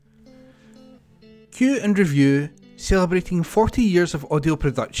Cue and Review, celebrating 40 years of audio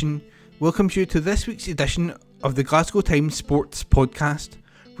production, welcomes you to this week's edition of the Glasgow Times Sports Podcast,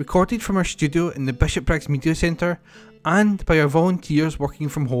 recorded from our studio in the Bishopbriggs Media Centre and by our volunteers working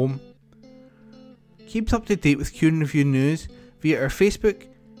from home. Keep up to date with Cue and Review news via our Facebook,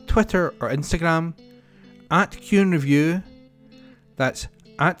 Twitter or Instagram, at Cue and Review, that's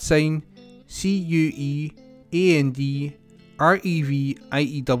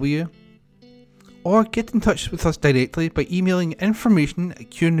 @CUEANDREVIEW, or get in touch with us directly by emailing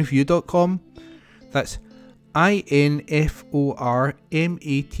information@cueandreview.com, that's INFORMATION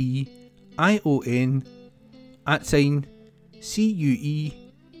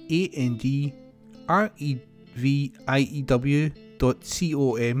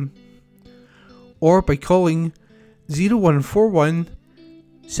 @CUEANDREVIEW.com, or by calling 0141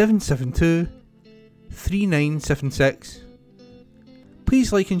 772 3976.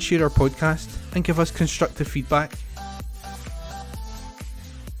 Please like and share our podcast and give us constructive feedback.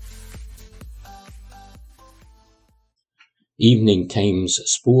 Evening Times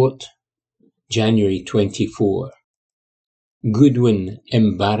Sport, January 24. Goodwin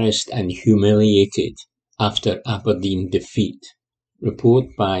embarrassed and humiliated after Aberdeen defeat. Report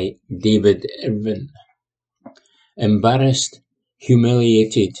by David Irvin. Embarrassed,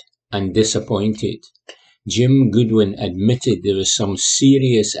 humiliated and disappointed, Jim Goodwin admitted there was some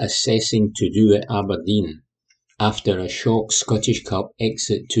serious assessing to do at Aberdeen after a shock Scottish Cup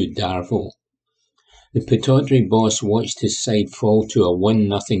exit to Darvel. The Pittodrie boss watched his side fall to a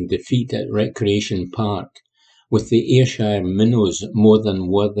 1-0 defeat at Recreation Park, with the Ayrshire minnows more than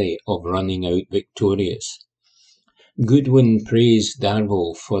worthy of running out victorious. Goodwin praised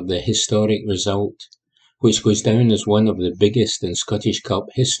Darvel for the historic result, which goes down as one of the biggest in Scottish Cup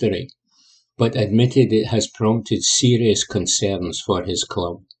history, but admitted it has prompted serious concerns for his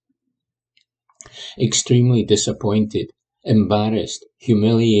club. Extremely disappointed, embarrassed,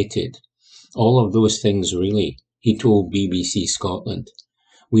 humiliated, all of those things really, he told BBC Scotland.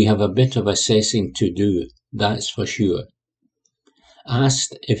 We have a bit of assessing to do, that's for sure.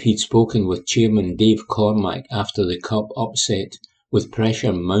 Asked if he'd spoken with Chairman Dave Cormack after the Cup upset, with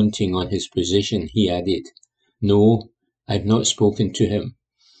pressure mounting on his position, he added, "No, I've not spoken to him.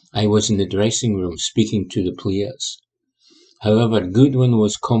 I was in the dressing room speaking to the players." However, Goodwin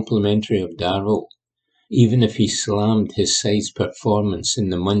was complimentary of Darvel, even if he slammed his side's performance in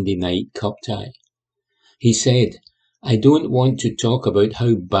the Monday night cup tie. He said, "I don't want to talk about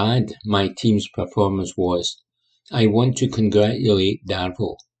how bad my team's performance was. I want to congratulate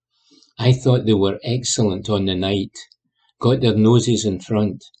Darvel. I thought they were excellent on the night, got their noses in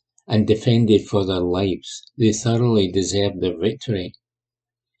front, and defended for their lives. They thoroughly deserved their victory."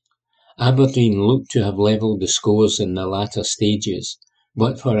 Aberdeen looked to have levelled the scores in the latter stages,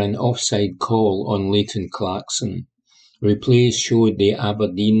 but for an offside call on Leighton Clarkson. Replays showed the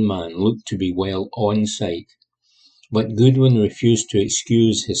Aberdeen man looked to be well onside, but Goodwin refused to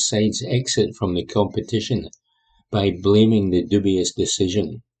excuse his side's exit from the competition by blaming the dubious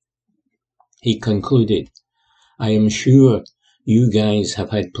decision. He concluded, "I am sure you guys have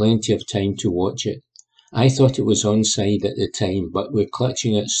had plenty of time to watch it. I thought it was onside at the time, but we're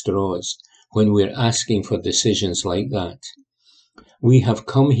clutching at straws when we're asking for decisions like that. We have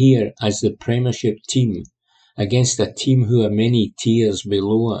come here as the Premiership team against a team who are many tiers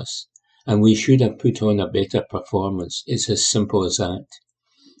below us, and we should have put on a better performance. It's as simple as that.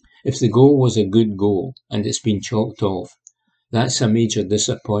 If the goal was a good goal and it's been chalked off, that's a major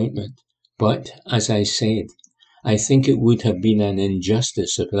disappointment. But, as I said, I think it would have been an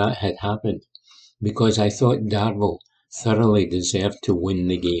injustice if that had happened, because I thought Darvel thoroughly deserved to win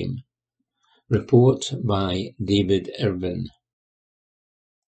the game." Report by David Irvin.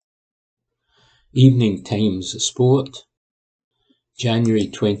 Evening Times Sport, January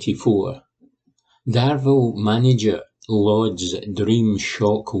 24. Darvel manager lauds dream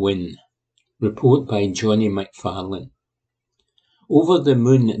shock win. Report by Johnny McFarlane. Over the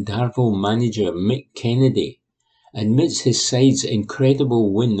moon Darvel manager Mick Kennedy admits his side's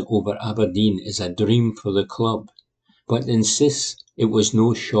incredible win over Aberdeen is a dream for the club, but insists it was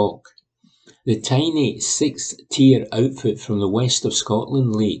no shock. The tiny 6th-tier outfit from the West of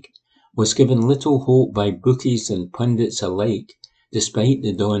Scotland League was given little hope by bookies and pundits alike, despite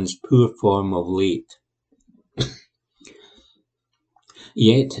the Dons' poor form of late.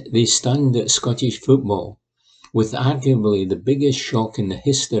 Yet they stunned Scottish football, with arguably the biggest shock in the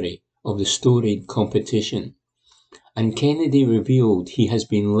history of the storied competition. And Kennedy revealed he has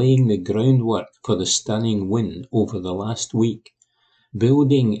been laying the groundwork for the stunning win over the last week,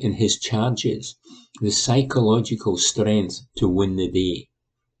 building in his charges the psychological strength to win the day.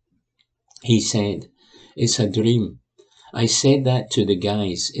 He said, It's a dream. I said that to the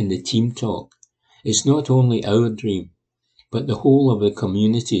guys in the team talk. It's not only our dream, but the whole of the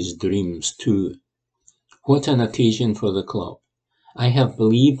community's dreams too. What an occasion for the club. I have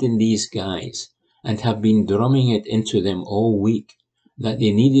believed in these guys and have been drumming it into them all week that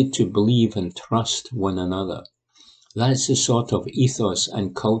they needed to believe and trust one another. That's the sort of ethos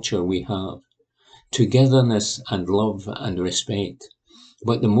and culture we have. Togetherness and love and respect.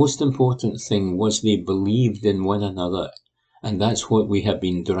 But the most important thing was they believed in one another, and that's what we have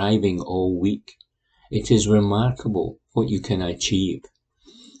been driving all week. It is remarkable what you can achieve.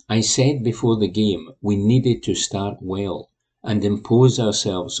 I said before the game we needed to start well and impose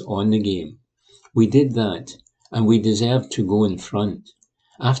ourselves on the game. We did that, and we deserved to go in front.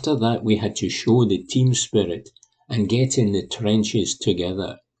 After that we had to show the team spirit and get in the trenches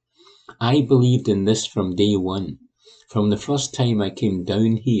together. I believed in this from day one. From the first time I came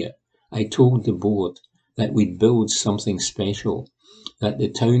down here, I told the board that we'd build something special, that the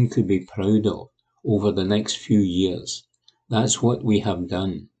town could be proud of over the next few years. That's what we have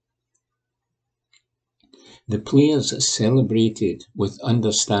done. The players celebrated with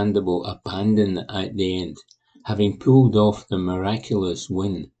understandable abandon at the end, having pulled off the miraculous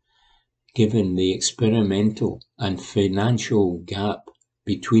win, given the experimental and financial gap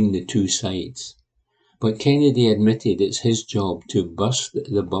between the two sides. But Kennedy admitted it's his job to burst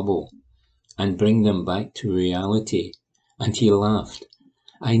the bubble and bring them back to reality, and he laughed.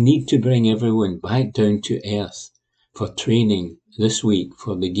 I need to bring everyone back down to earth for training this week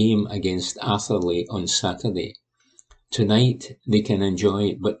for the game against Atherley on Saturday. Tonight they can enjoy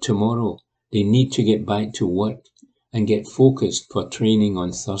it, but tomorrow they need to get back to work and get focused for training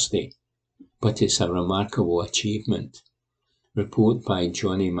on Thursday. But it's a remarkable achievement. Report by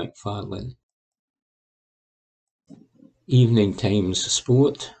Johnny McFarlane. Evening Times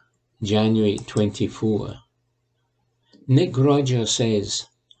Sport, January 24. Nick Rogers says,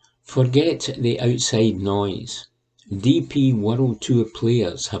 forget the outside noise. DP World Tour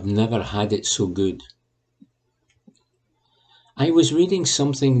players have never had it so good. I was reading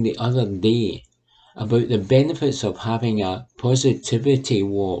something the other day about the benefits of having a positivity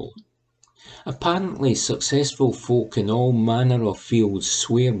wall. Apparently successful folk in all manner of fields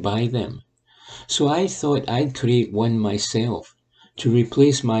swear by them. So I thought I'd create one myself to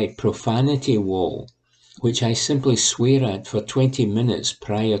replace my profanity wall, which I simply swear at for 20 minutes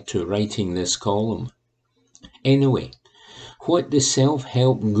prior to writing this column. Anyway, what the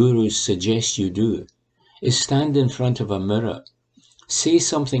self-help gurus suggest you do is stand in front of a mirror, say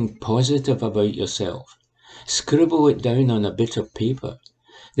something positive about yourself, scribble it down on a bit of paper,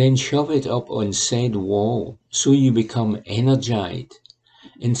 then shove it up on said wall so you become energized,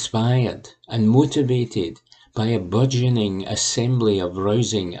 inspired and motivated by a burgeoning assembly of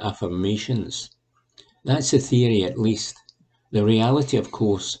rousing affirmations. That's the theory at least. The reality, of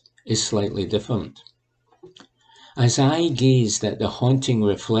course, is slightly different. As I gazed at the haunting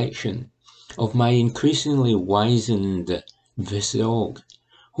reflection of my increasingly wizened visage,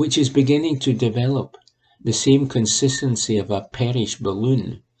 which is beginning to develop the same consistency of a perished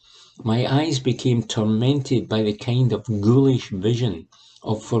balloon, my eyes became tormented by the kind of ghoulish vision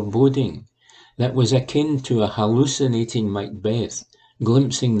of foreboding that was akin to a hallucinating Macbeth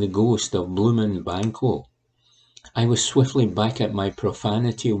glimpsing the ghost of Bloomin' Banquo. I was swiftly back at my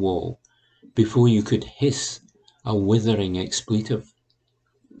profanity wall before you could hiss a withering expletive.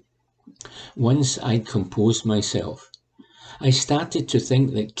 Once I'd composed myself, I started to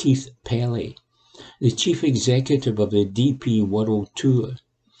think that Keith Pelley, the chief executive of the DP World Tour,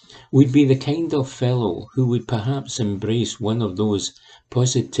 would be the kind of fellow who would perhaps embrace one of those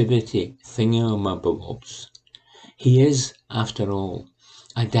positivity thingamabobs. He is, after all,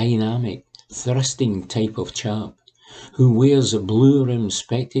 a dynamic, thrusting type of chap who wears blue-rimmed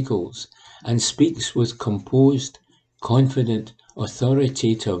spectacles and speaks with composed, confident,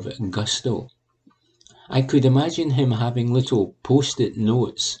 authoritative gusto. I could imagine him having little post-it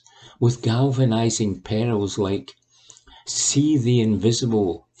notes with galvanizing pearls like, see the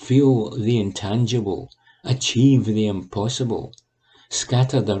invisible, feel the intangible, achieve the impossible,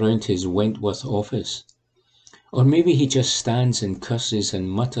 scattered around his Wentworth office. Or maybe he just stands and curses and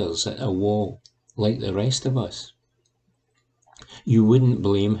mutters at a wall, like the rest of us. You wouldn't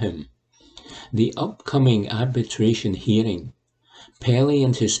blame him. The upcoming arbitration hearing, Pelley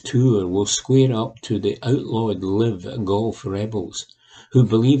and his tour will square up to the outlawed live golf rebels who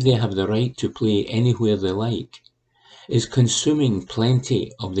believe they have the right to play anywhere they like, is consuming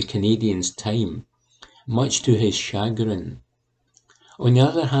plenty of the Canadians' time, much to his chagrin. On the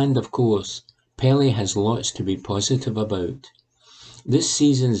other hand, of course, Pelley has lots to be positive about. This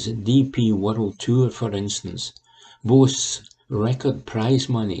season's DP World Tour, for instance, boasts record prize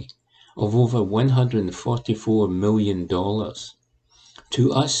money of over $144 million.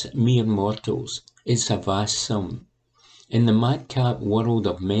 To us mere mortals, it's a vast sum. In the madcap world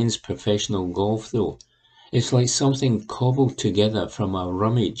of men's professional golf, though, it's like something cobbled together from a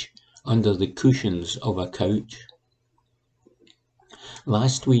rummage under the cushions of a couch.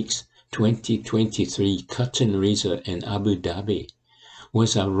 Last week's 2023 curtain raiser in Abu Dhabi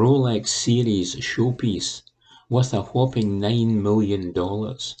was a Rolex series showpiece worth a whopping $9 million.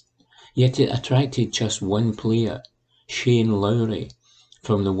 Yet it attracted just one player, Shane Lowry,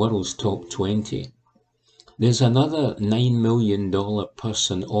 from the world's top 20. There's another $9 million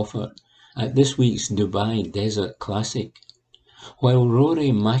purse on offer at this week's Dubai Desert Classic. While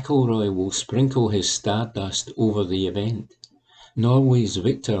Rory McIlroy will sprinkle his stardust over the event, Norway's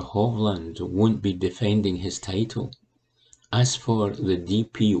Victor Hovland won't be defending his title. As for the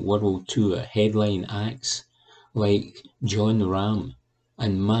DP World Tour headline acts like Jon Rahm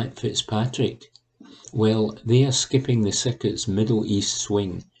and Matt Fitzpatrick, well, they are skipping the circuit's Middle East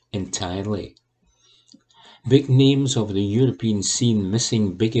swing entirely. Big names of the European scene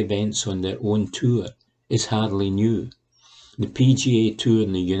missing big events on their own tour is hardly new. The PGA Tour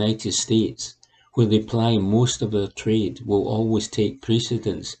in the United States, where they ply most of their trade, will always take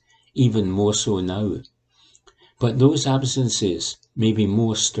precedence, even more so now. But those absences may be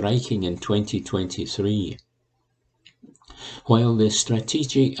more striking in 2023. While the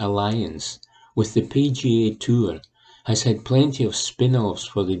strategic alliance with the PGA Tour has had plenty of spin-offs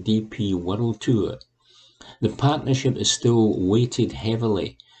for the DP World Tour, the partnership is still weighted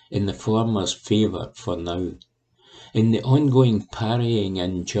heavily in the former's favour for now. In the ongoing parrying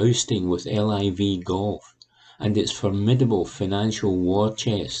and jousting with LIV Golf and its formidable financial war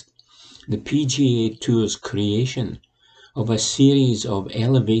chest, the PGA Tour's creation of a series of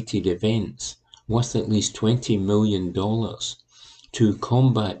elevated events worth at least $20 million to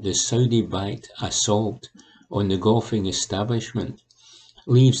combat the Saudi-backed assault on the golfing establishment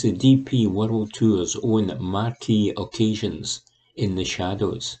leaves the DP World Tour's own marquee occasions in the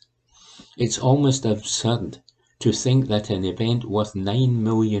shadows. It's almost absurd to think that an event worth $9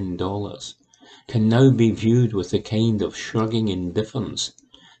 million can now be viewed with the kind of shrugging indifference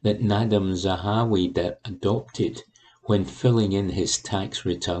that Nadam Zahawi adopted when filling in his tax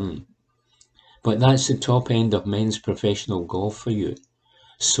return. But that's the top end of men's professional golf for you,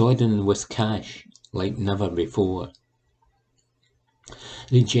 sodden with cash like never before.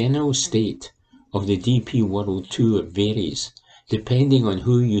 The general state of the DP World Tour varies depending on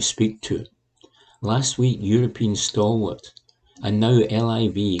who you speak to. Last week, European stalwart and now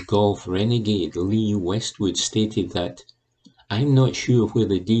LIV golf renegade Lee Westwood stated that, "I'm not sure where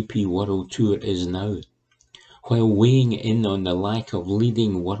the DP World Tour is now," while weighing in on the lack of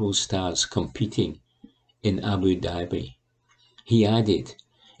leading world stars competing in Abu Dhabi. He added,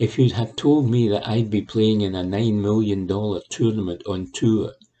 "If you'd have told me that I'd be playing in a $9 million tournament on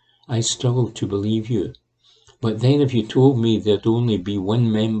tour, I'd struggle to believe you. But then if you told me there'd only be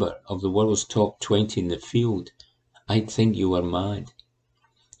one member of the world's top 20 in the field, I'd think you were mad."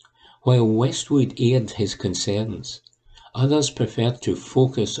 While Westwood aired his concerns, others preferred to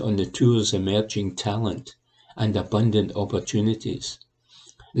focus on the tour's emerging talent and abundant opportunities.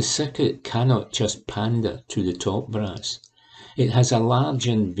 The circuit cannot just pander to the top brass. It has a large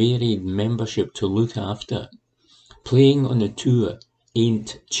and varied membership to look after. Playing on the tour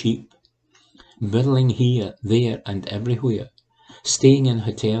ain't cheap. Birling here, there and everywhere, staying in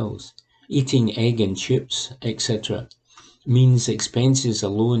hotels, eating egg and chips, etc., means expenses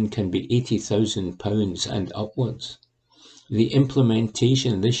alone can be £80,000 and upwards. The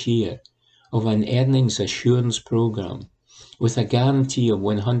implementation this year of an earnings assurance program with a guarantee of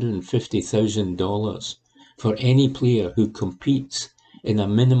 $150,000 for any player who competes in a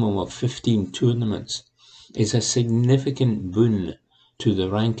minimum of 15 tournaments is a significant boon to the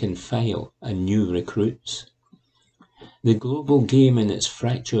rank and file and new recruits. The global game in its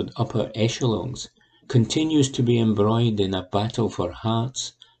fractured upper echelons continues to be embroiled in a battle for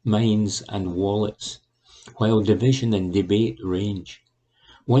hearts, minds and wallets, while division and debate range.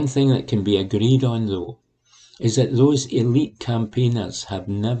 One thing that can be agreed on, though, is that those elite campaigners have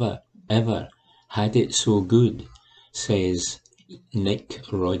never, ever had it so good, says Nick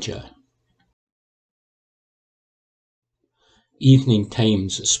Roger. Evening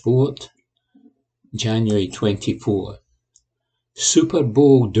Times Sport, January 24. Super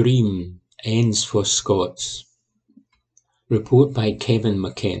Bowl dream ends for Scots. Report by Kevin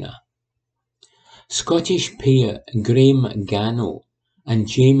McKenna. Scottish pair Graham Gano and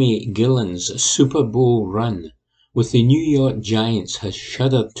Jamie Gillan's Super Bowl run with the New York Giants has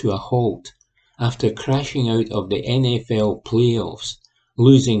shuddered to a halt after crashing out of the NFL playoffs,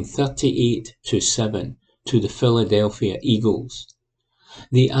 losing 38-7 to the Philadelphia Eagles.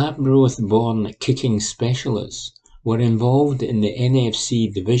 The Arbroath-born kicking specialists were involved in the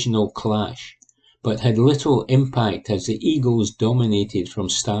NFC divisional clash, but had little impact as the Eagles dominated from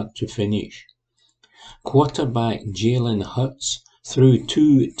start to finish. Quarterback Jalen Hurts threw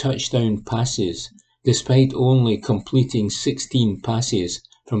 2 touchdown passes despite only completing 16 passes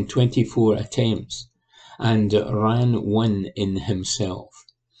from 24 attempts, and ran 1 in himself.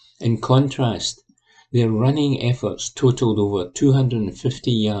 In contrast, their running efforts totaled over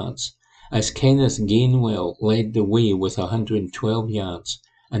 250 yards, as Kenneth Gainwell led the way with 112 yards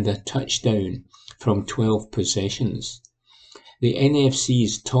and a touchdown from 12 possessions. The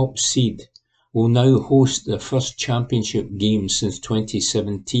NFC's top seed will now host their first championship game since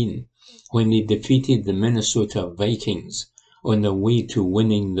 2017, when they defeated the Minnesota Vikings on their way to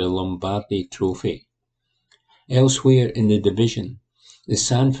winning the Lombardi Trophy. Elsewhere in the division, the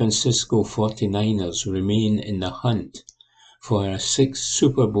San Francisco 49ers remain in the hunt for a 6th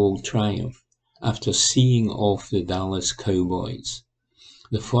Super Bowl triumph after seeing off the Dallas Cowboys.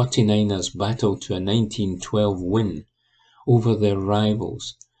 The 49ers battled to a 19-12 win over their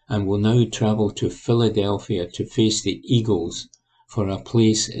rivals and will now travel to Philadelphia to face the Eagles for a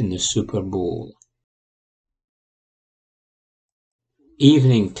place in the Super Bowl.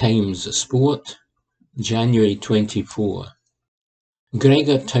 Evening Times Sport, January 24.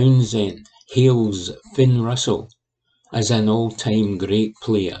 Gregor Townsend hails Finn Russell as an all-time great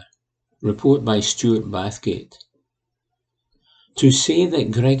player. Report by Stuart Bathgate. To say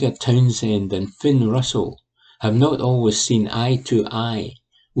that Gregor Townsend and Finn Russell have not always seen eye to eye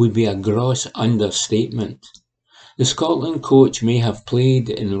would be a gross understatement. The Scotland coach may have played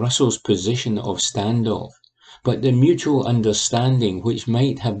in Russell's position of standoff, but the mutual understanding which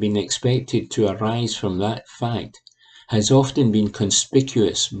might have been expected to arise from that fact has often been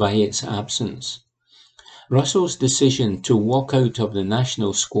conspicuous by its absence. Russell's decision to walk out of the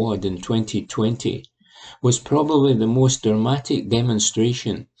national squad in 2020 was probably the most dramatic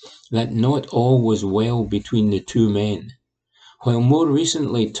demonstration that not all was well between the two men. While more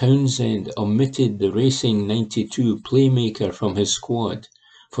recently Townsend omitted the Racing 92 playmaker from his squad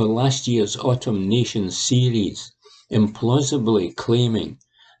for last year's Autumn Nations series, implausibly claiming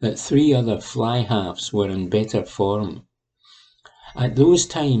that 3 other fly-halves were in better form. At those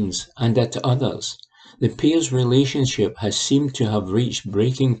times and at others, the pair's relationship has seemed to have reached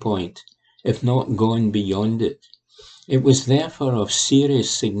breaking point, if not gone beyond it. It was therefore of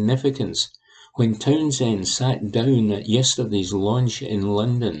serious significance when Townsend sat down at yesterday's launch in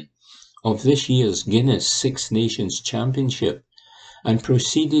London of this year's Guinness Six Nations Championship and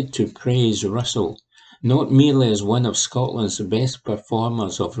proceeded to praise Russell not merely as one of Scotland's best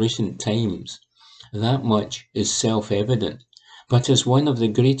performers of recent times, that much is self-evident, but as one of the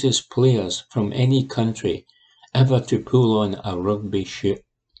greatest players from any country ever to pull on a rugby ship.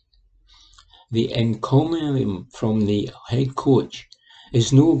 The encomium from the head coach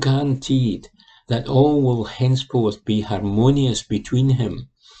is no guarantee that all will henceforth be harmonious between him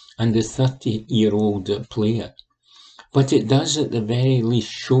and the 30-year-old player, but it does at the very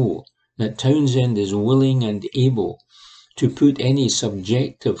least show that Townsend is willing and able to put any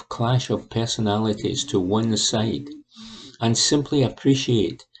subjective clash of personalities to one side and simply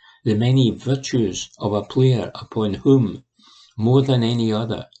appreciate the many virtues of a player upon whom, more than any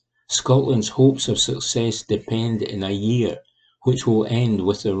other, Scotland's hopes of success depend in a year which will end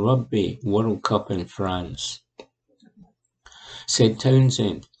with the Rugby World Cup in France. Said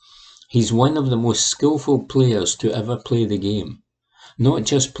Townsend, "He's one of the most skillful players to ever play the game. Not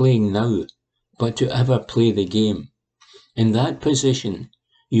just playing now, but to ever play the game. In that position,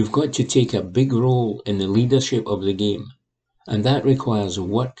 you've got to take a big role in the leadership of the game, and that requires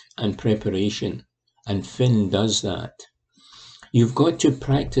work and preparation, and Finn does that. You've got to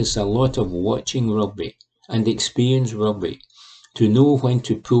practice a lot of watching rugby and experience rugby to know when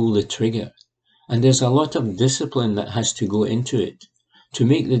to pull the trigger, and there's a lot of discipline that has to go into it to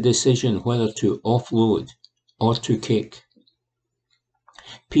make the decision whether to offload or to kick.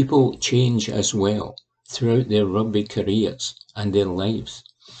 People change as well throughout their rugby careers and their lives.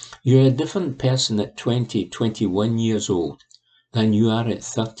 You're a different person at 20, 21 years old than you are at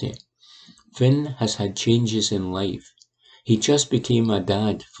 30. Finn has had changes in life. He just became a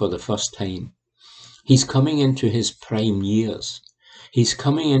dad for the first time. He's coming into his prime years. He's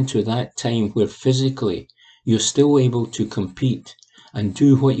coming into that time where physically you're still able to compete and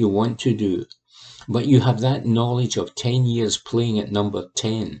do what you want to do, but you have that knowledge of 10 years playing at number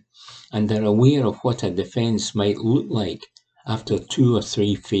 10 and they're aware of what a defence might look like after 2 or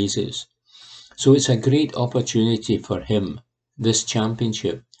 3 phases. So it's a great opportunity for him, this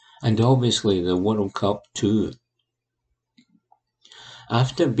championship, and obviously the World Cup too.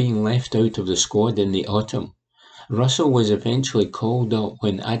 After being left out of the squad in the autumn, Russell was eventually called up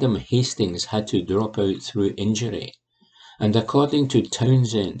when Adam Hastings had to drop out through injury, and according to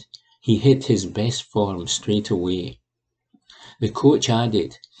Townsend, he hit his best form straight away. The coach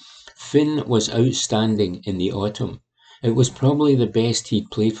added, "Finn was outstanding in the autumn. It was probably the best he'd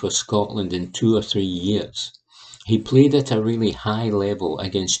played for Scotland in 2 or 3 years. He played at a really high level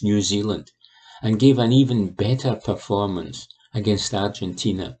against New Zealand and gave an even better performance against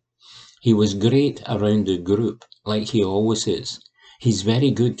Argentina. He was great around the group, like he always is. He's very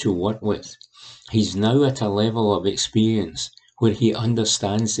good to work with. He's now at a level of experience where he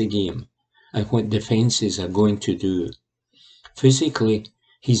understands the game and what defences are going to do. Physically,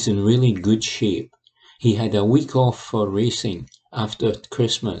 he's in really good shape. He had a week off for racing after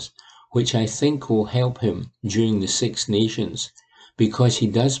Christmas, which I think will help him during the Six Nations, because he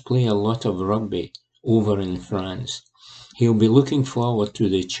does play a lot of rugby over in France. He'll be looking forward to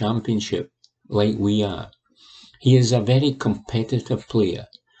the championship like we are. He is a very competitive player,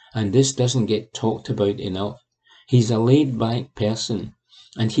 and this doesn't get talked about enough. He's a laid-back person,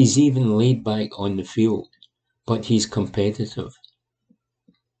 and he's even laid back on the field, but he's competitive."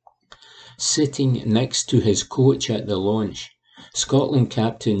 Sitting next to his coach at the launch, Scotland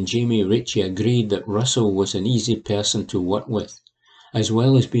captain Jamie Ritchie agreed that Russell was an easy person to work with, as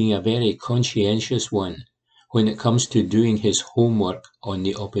well as being a very conscientious one when it comes to doing his homework on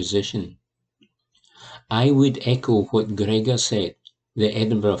the opposition. "I would echo what Gregor said," the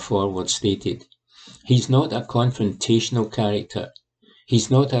Edinburgh forward stated. "He's not a confrontational character.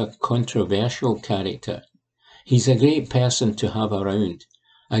 He's not a controversial character. He's a great person to have around,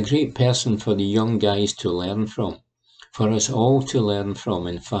 a great person for the young guys to learn from, for us all to learn from,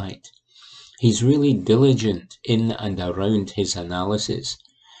 in fact. He's really diligent in and around his analysis.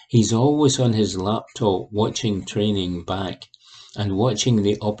 He's always on his laptop watching training back and watching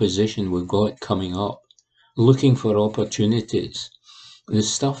the opposition we've got coming up, looking for opportunities. The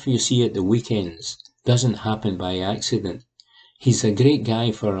stuff you see at the weekends doesn't happen by accident. He's a great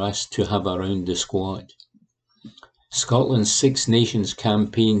guy for us to have around the squad." Scotland's Six Nations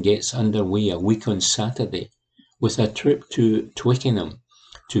campaign gets underway a week on Saturday with a trip to Twickenham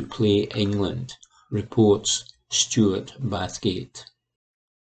to play England, reports Stuart Bathgate.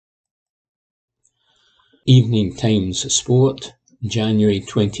 Evening Times Sport, January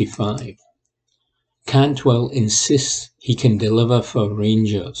 25. Cantwell insists he can deliver for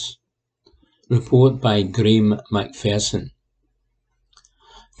Rangers. Report by Graham McPherson.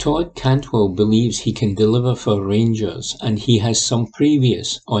 Todd Cantwell believes he can deliver for Rangers, and he has some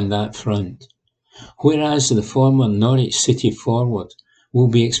previous on that front. Whereas the former Norwich City forward will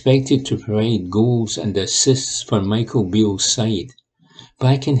be expected to provide goals and assists for Michael Beale's side,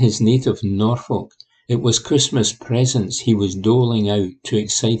 back in his native Norfolk, it was Christmas presents he was doling out to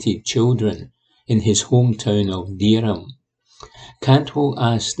excited children in his hometown of Dereham. Cantwell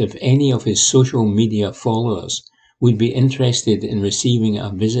asked if any of his social media followers would be interested in receiving a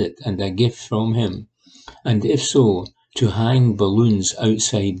visit and a gift from him, and if so, to hang balloons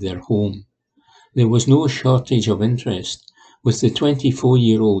outside their home. There was no shortage of interest, with the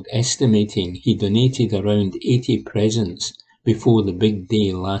 24-year-old estimating he donated around 80 presents before the big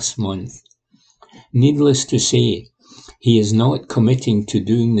day last month. Needless to say, he is not committing to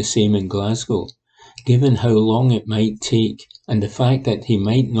doing the same in Glasgow, given how long it might take and the fact that he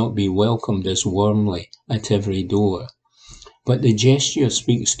might not be welcomed as warmly at every door. But the gesture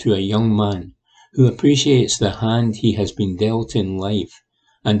speaks to a young man who appreciates the hand he has been dealt in life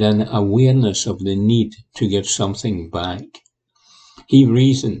and an awareness of the need to give something back. He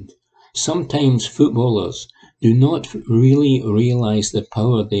reasoned, "Sometimes footballers do not really realise the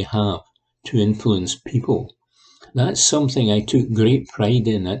power they have to influence people. That's something I took great pride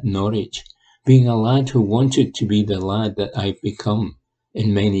in at Norwich, being a lad who wanted to be the lad that I've become,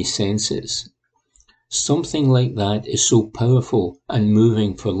 in many senses. Something like that is so powerful and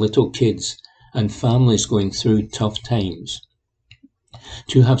moving for little kids and families going through tough times.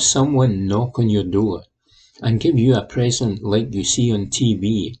 To have someone knock on your door and give you a present like you see on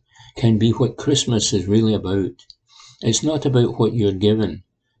TV can be what Christmas is really about. It's not about what you're given.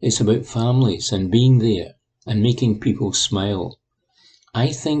 It's about families and being there and making people smile.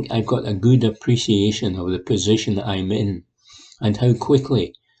 I think I've got a good appreciation of the position I'm in and how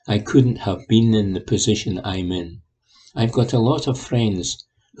quickly I couldn't have been in the position I'm in. I've got a lot of friends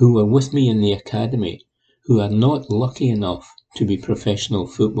who were with me in the academy who are not lucky enough to be professional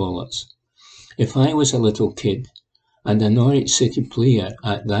footballers. If I was a little kid and a Norwich City player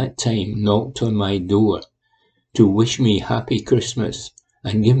at that time knocked on my door to wish me happy Christmas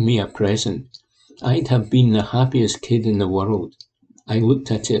and give me a present, I'd have been the happiest kid in the world. I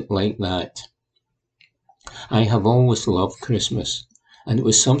looked at it like that. I have always loved Christmas, and it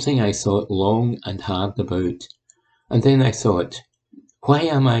was something I thought long and hard about. And then I thought, why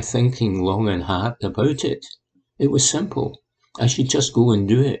am I thinking long and hard about it? It was simple. I should just go and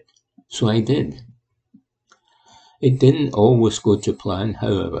do it. So I did. It didn't always go to plan,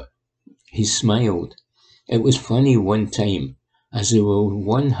 however. He smiled. It was funny one time, as there was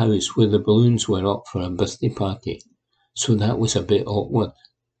one house where the balloons were up for a birthday party, so that was a bit awkward.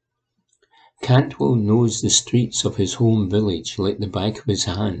 Cantwell knows the streets of his home village like the back of his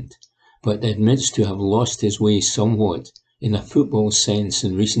hand, but admits to have lost his way somewhat in a football sense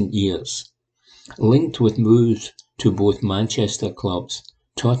in recent years. Linked with moves to both Manchester clubs,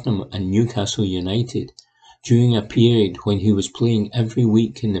 Tottenham and Newcastle United, during a period when he was playing every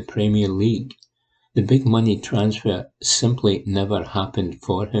week in the Premier League, the big money transfer simply never happened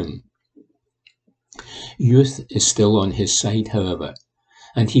for him. Youth is still on his side, however,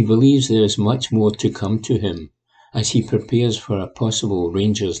 and he believes there is much more to come to him as he prepares for a possible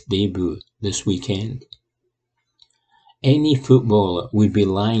Rangers debut this weekend. Any footballer would be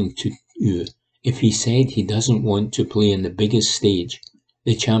lying to you if he said he doesn't want to play in the biggest stage,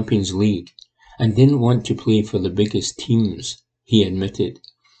 the Champions League, and didn't want to play for the biggest teams, he admitted.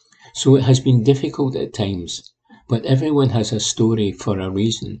 So it has been difficult at times, but everyone has a story for a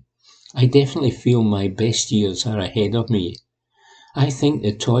reason. I definitely feel my best years are ahead of me. I think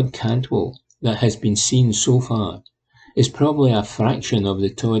the Todd Cantwell that has been seen so far is probably a fraction of the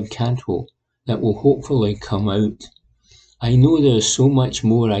Todd Cantwell that will hopefully come out. I know there is so much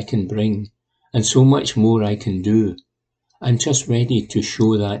more I can bring, and so much more I can do. I'm just ready to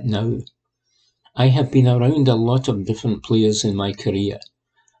show that now. I have been around a lot of different players in my career,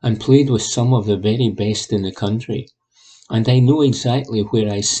 and played with some of the very best in the country, and I know exactly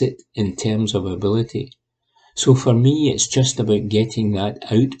where I sit in terms of ability. So for me, it's just about getting that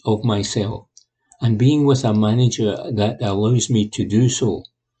out of myself, and being with a manager that allows me to do so.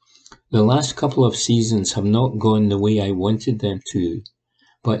 The last couple of seasons have not gone the way I wanted them to,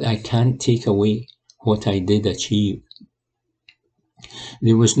 but I can't take away what I did achieve.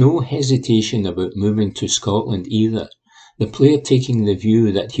 There was no hesitation about moving to Scotland either, the player taking the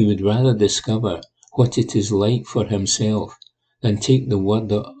view that he would rather discover what it is like for himself than take the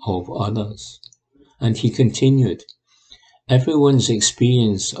word of others. And he continued, everyone's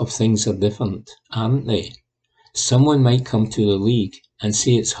experience of things are different, aren't they? Someone might come to the league and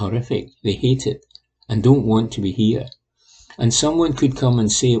say it's horrific, they hate it, and don't want to be here. And someone could come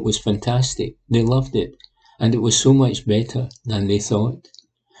and say it was fantastic, they loved it, and it was so much better than they thought.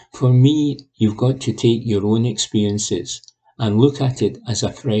 For me, you've got to take your own experiences and look at it as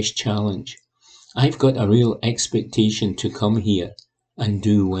a fresh challenge. I've got a real expectation to come here and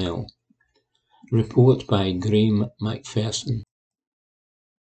do well. Report by Graham McPherson.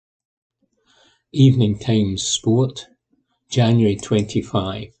 Evening Times Sport, January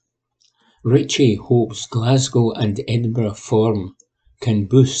 25. Ritchie hopes Glasgow and Edinburgh form can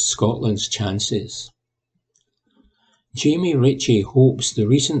boost Scotland's chances. Jamie Ritchie hopes the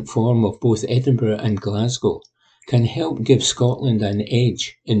recent form of both Edinburgh and Glasgow can help give Scotland an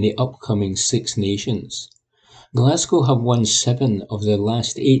edge in the upcoming Six Nations. Glasgow have won 7 of their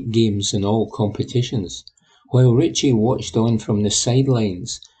last 8 games in all competitions, while Ritchie watched on from the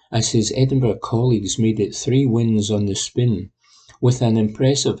sidelines as his Edinburgh colleagues made it 3 wins on the spin, with an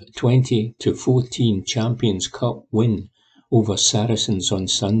impressive 20-14 Champions Cup win over Saracens on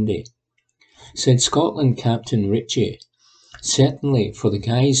Sunday. Said Scotland captain Ritchie, certainly for the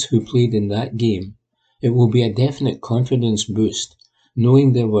guys who played in that game, it will be a definite confidence boost,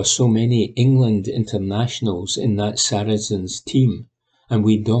 knowing there were so many England internationals in that Saracens team, and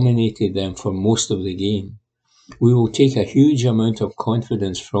we dominated them for most of the game. We will take a huge amount of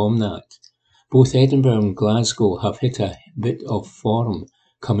confidence from that. Both Edinburgh and Glasgow have hit a bit of form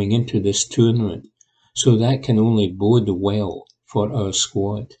coming into this tournament, so that can only bode well for our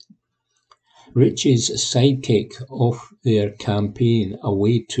squad. Ritchie's sidekick off their campaign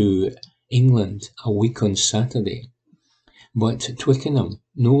away to England a week on Saturday, but Twickenham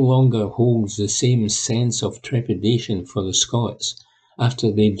no longer holds the same sense of trepidation for the Scots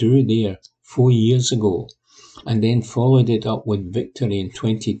after they drew there 4 years ago and then followed it up with victory in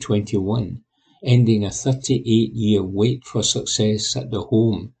 2021, ending a 38-year wait for success at the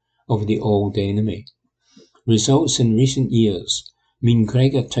home of the old enemy. Results in recent years mean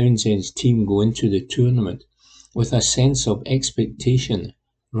Gregor Townsend's team go into the tournament with a sense of expectation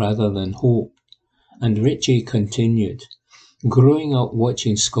rather than hope. And Richie continued, growing up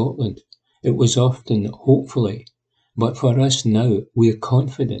watching Scotland, it was often hopefully, but for us now, we're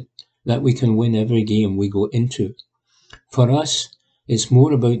confident that we can win every game we go into. For us, it's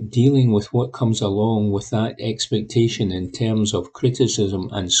more about dealing with what comes along with that expectation in terms of criticism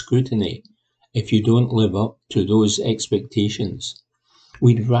and scrutiny if you don't live up to those expectations.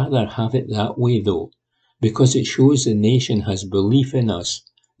 We'd rather have it that way though, because it shows the nation has belief in us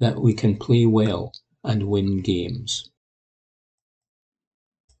that we can play well and win games.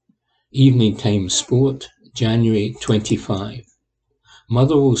 Evening Time Sport, January 25.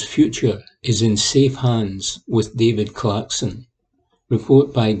 Motherwell's future is in safe hands with David Clarkson.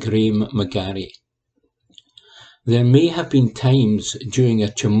 Report by Graham McGarry. There may have been times during a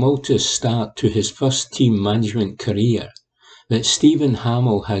tumultuous start to his first team management career that Stephen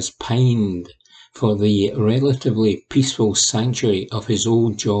Hamill has pined for the relatively peaceful sanctuary of his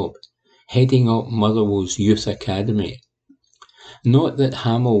old job, heading up Motherwell's youth academy. Not that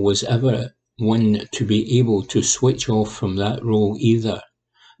Hamill was ever one to be able to switch off from that role either,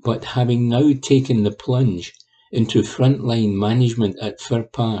 but having now taken the plunge into frontline management at Fir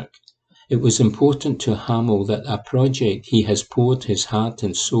Park, it was important to Hamill that a project he has poured his heart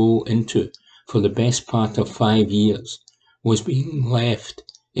and soul into for the best part of 5 years was being left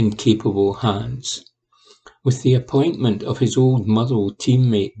in capable hands. With the appointment of his old Motherwell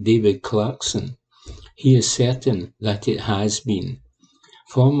teammate David Clarkson, he is certain that it has been.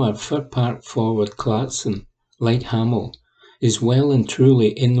 Former Fir Park forward Clarkson, like Hamill, is well and truly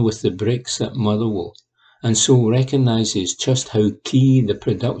in with the bricks at Motherwell, and so recognises just how key the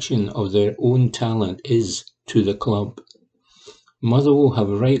production of their own talent is to the club. Motherwell have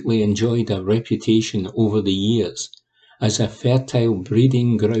rightly enjoyed a reputation over the years as a fertile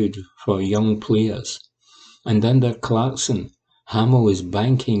breeding ground for young players, and under Clarkson, Hamill is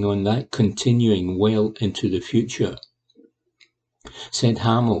banking on that continuing well into the future. Said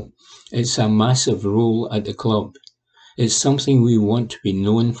Hamill, it's a massive role at the club. It's something we want to be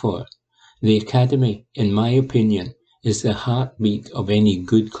known for. The academy, in my opinion, is the heartbeat of any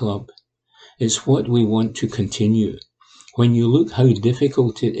good club. It's what we want to continue. When you look how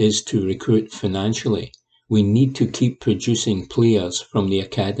difficult it is to recruit financially, we need to keep producing players from the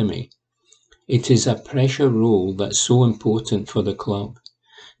academy. It is a pressure role that's so important for the club.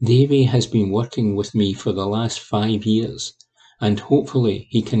 Davy has been working with me for the last 5 years, and hopefully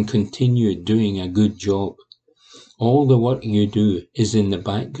he can continue doing a good job. All the work you do is in the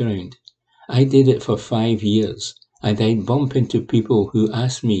background. I did it for 5 years, and I'd bump into people who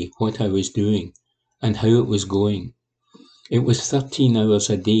asked me what I was doing and how it was going. It was 13 hours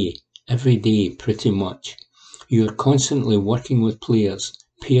a day, every day pretty much. You are constantly working with players,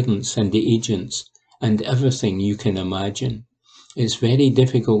 parents and agents, and everything you can imagine. It's very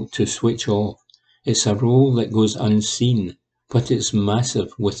difficult to switch off. It's a role that goes unseen, but it's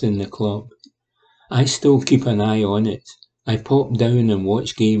massive within the club. I still keep an eye on it. I pop down and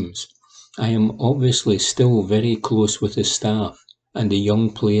watch games. I am obviously still very close with the staff and the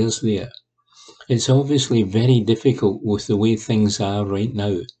young players there. It's obviously very difficult with the way things are right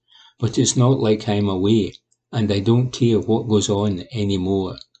now, but it's not like I'm away and I don't care what goes on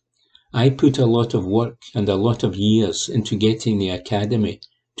anymore. I put a lot of work and a lot of years into getting the academy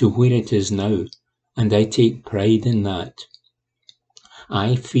to where it is now, and I take pride in that.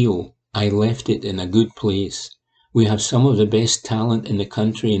 I feel I left it in a good place. We have some of the best talent in the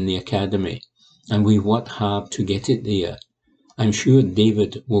country in the academy, and we worked hard to get it there. I'm sure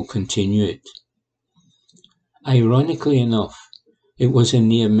David will continue it. Ironically enough, it was in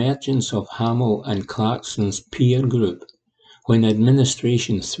the emergence of Hamill and Clarkson's peer group, when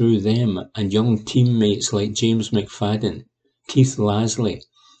administration threw them and young teammates like James McFadden, Keith Lasley,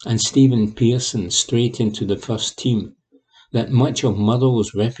 and Stephen Pearson straight into the first team, that much of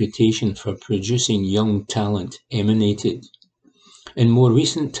Motherwell's reputation for producing young talent emanated. In more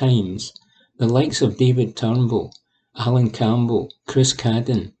recent times, the likes of David Turnbull, Alan Campbell, Chris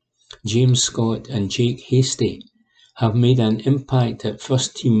Cadden, James Scott and Jake Hasty have made an impact at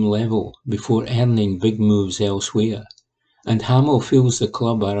first team level before earning big moves elsewhere, and Hamill feels the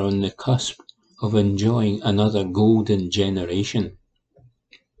club are on the cusp of enjoying another golden generation.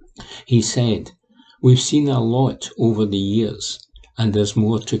 He said, "We've seen a lot over the years, and there's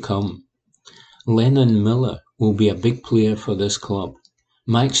more to come. Lennon Miller will be a big player for this club.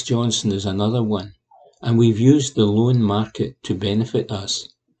 Max Johnson is another one, and we've used the loan market to benefit us.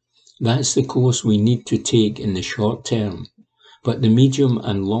 That's the course we need to take in the short term, but the medium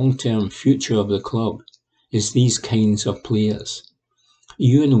and long-term future of the club is these kinds of players.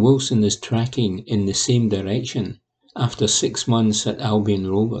 Ewan Wilson is tracking in the same direction after 6 months at Albion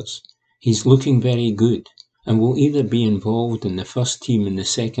Rovers. He's looking very good and will either be involved in the first team in the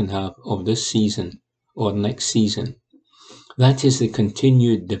second half of this season or next season. That is the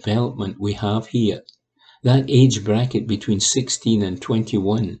continued development we have here. That age bracket between 16 and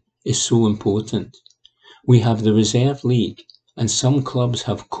 21 is so important. We have the reserve league and some clubs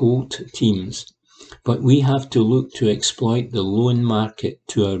have colt teams, but we have to look to exploit the loan market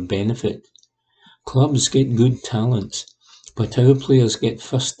to our benefit. Clubs get good talents, but our players get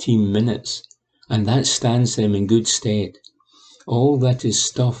first team minutes, and that stands them in good stead. All that is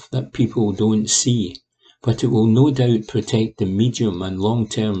stuff that people don't see, but it will no doubt protect the medium and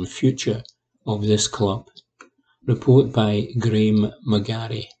long-term future of this club. Report by Graham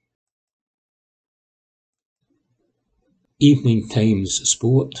McGarry. Evening Times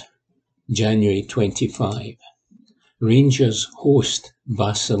Sport, January 25. Rangers host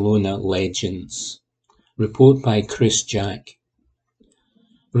Barcelona legends. Report by Chris Jack.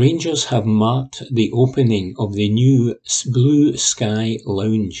 Rangers have marked the opening of the new Blue Sky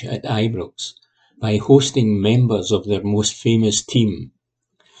Lounge at Ibrox by hosting members of their most famous team.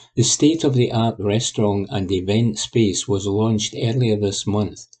 The state-of-the-art restaurant and event space was launched earlier this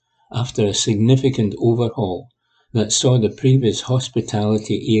month after a significant overhaul that saw the previous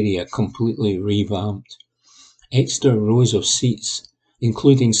hospitality area completely revamped. Extra rows of seats,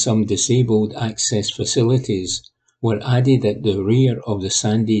 including some disabled access facilities, were added at the rear of the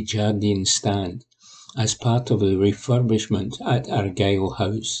Sandy Jardine stand as part of the refurbishment at Argyle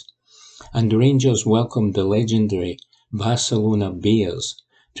House, and Rangers welcomed the legendary Barcelona Bears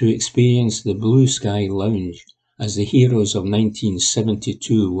to experience the Blue Sky Lounge as the heroes of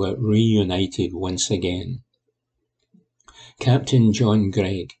 1972 were reunited once again. Captain John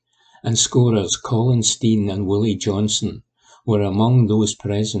Greig and scorers Colin Stein and Willie Johnson were among those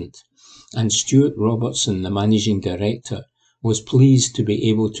present, and Stuart Robertson, the managing director, was pleased to be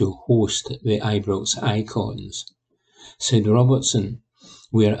able to host the Ibrox Icons. Said Robertson,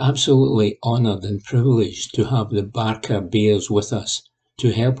 "We are absolutely honoured and privileged to have the Barca Bears with us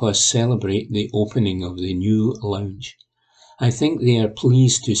to help us celebrate the opening of the new lounge. I think they are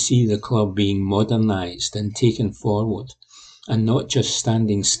pleased to see the club being modernised and taken forward, and not just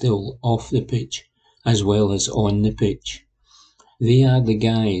standing still off the pitch as well as on the pitch. They are the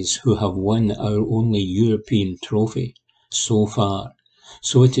guys who have won our only European trophy so far,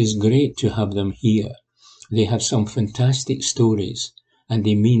 so it is great to have them here. They have some fantastic stories, and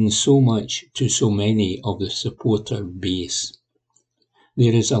they mean so much to so many of the supporter base.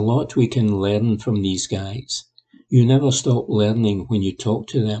 There is a lot we can learn from these guys. You never stop learning when you talk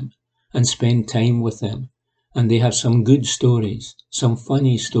to them and spend time with them. And they have some good stories, some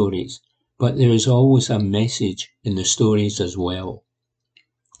funny stories, but there is always a message in the stories as well.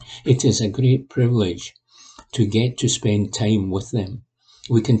 It is a great privilege to get to spend time with them.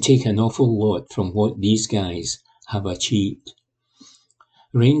 We can take an awful lot from what these guys have achieved."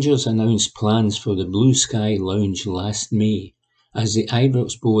 Rangers announced plans for the Blue Sky Lounge last May as the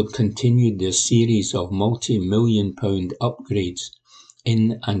Ibrox board continued their series of multi-million-pound upgrades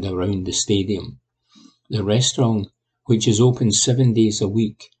in and around the stadium. The restaurant, which is open 7 days a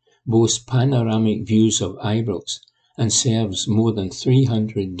week, boasts panoramic views of Ibrox and serves more than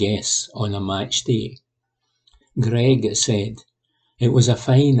 300 guests on a match day. Greg said, "It was a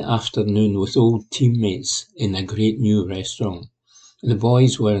fine afternoon with old teammates in a great new restaurant. The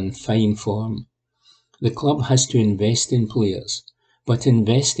boys were in fine form. The club has to invest in players, but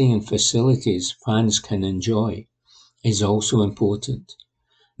investing in facilities fans can enjoy is also important.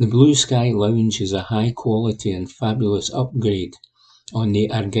 The Blue Sky Lounge is a high quality and fabulous upgrade on the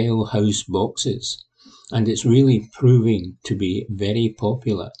Argyle House boxes, and it's really proving to be very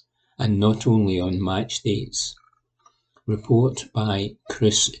popular, and not only on match days." Report by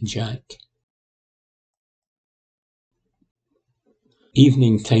Chris Jack.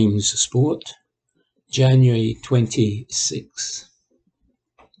 Evening Times Sport, January 26.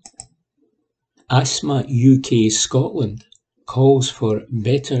 Asthma UK Scotland calls for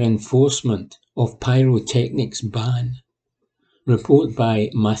better enforcement of pyrotechnics ban. Report by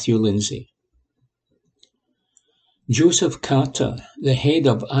Matthew Lindsay. Joseph Carter, the head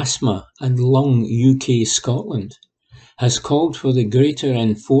of Asthma and Lung UK Scotland, has called for the greater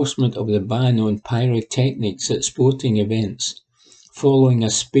enforcement of the ban on pyrotechnics at sporting events, following a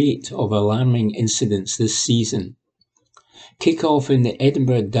spate of alarming incidents this season. Kick-off in the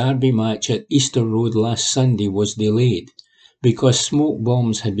Edinburgh Derby match at Easter Road last Sunday was delayed because smoke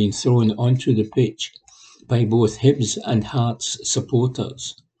bombs had been thrown onto the pitch by both Hibs and Hearts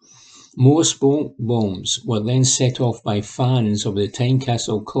supporters. More smoke bombs were then set off by fans of the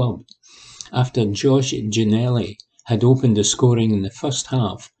Tynecastle club after Josh Ginnelly had opened the scoring in the first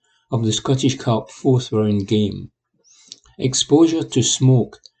half of the Scottish Cup fourth round game. Exposure to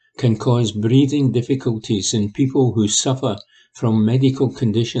smoke can cause breathing difficulties in people who suffer from medical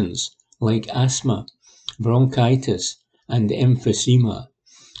conditions like asthma, bronchitis, and emphysema,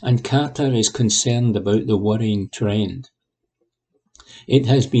 and Carter is concerned about the worrying trend. It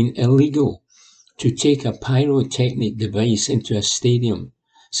has been illegal to take a pyrotechnic device into a stadium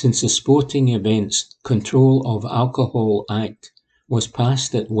since the Sporting Events Control of Alcohol Act was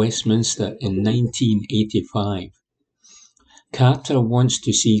passed at Westminster in 1985. Carter wants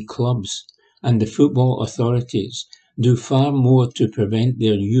to see clubs and the football authorities do far more to prevent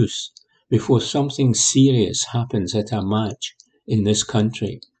their use before something serious happens at a match in this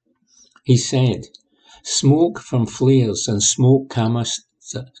country. He said, "Smoke from flares and smoke canisters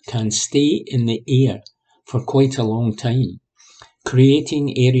can stay in the air for quite a long time,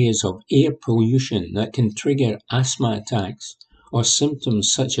 creating areas of air pollution that can trigger asthma attacks or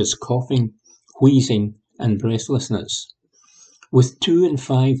symptoms such as coughing, wheezing, and breathlessness. With 2 in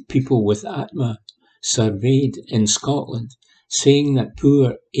 5 people with asthma surveyed in Scotland saying that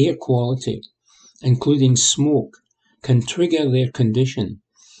poor air quality, including smoke, can trigger their condition,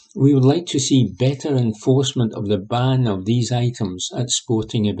 we would like to see better enforcement of the ban of these items at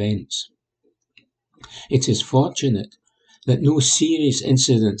sporting events. It is fortunate that no serious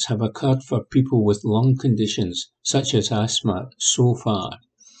incidents have occurred for people with lung conditions such as asthma so far.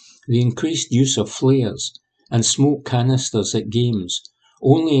 The increased use of flares and smoke canisters at games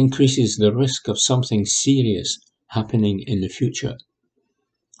only increases the risk of something serious happening in the future."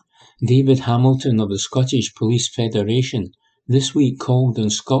 David Hamilton of the Scottish Police Federation this week called on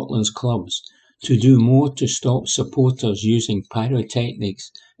Scotland's clubs to do more to stop supporters using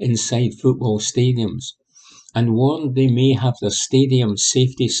pyrotechnics inside football stadiums, and warned they may have their stadium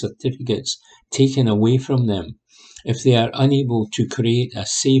safety certificates taken away from them if they are unable to create a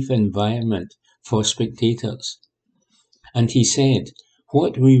safe environment for spectators. And he said,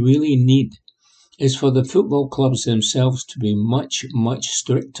 "What we really need is for the football clubs themselves to be much, much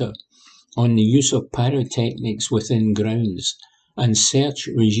stricter on the use of pyrotechnics within grounds, and search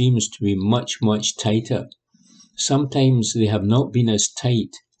regimes to be much, much tighter. Sometimes they have not been as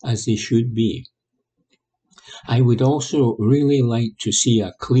tight as they should be. I would also really like to see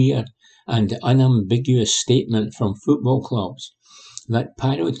a clear and unambiguous statement from football clubs that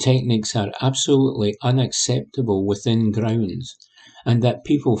pyrotechnics are absolutely unacceptable within grounds, and that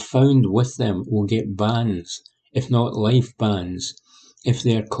people found with them will get bans, if not life bans, if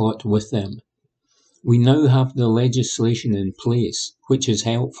they are caught with them. We now have the legislation in place, which is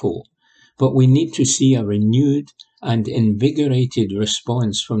helpful, but we need to see a renewed and invigorated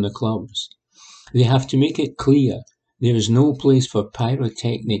response from the clubs. They have to make it clear there is no place for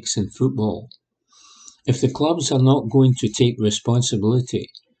pyrotechnics in football. If the clubs are not going to take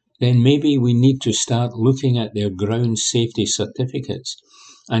responsibility, then maybe we need to start looking at their ground safety certificates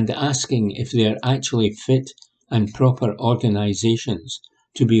and asking if they are actually fit and proper organisations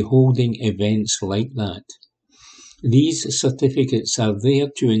to be holding events like that. These certificates are there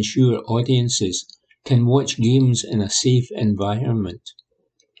to ensure audiences can watch games in a safe environment.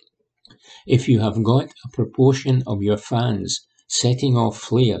 If you have got a proportion of your fans setting off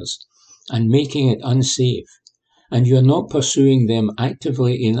flares and making it unsafe, and you are not pursuing them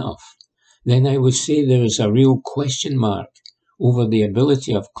actively enough, then I would say there is a real question mark over the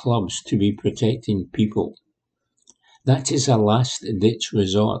ability of clubs to be protecting people. That is a last-ditch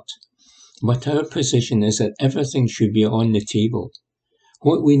resort, but our position is that everything should be on the table.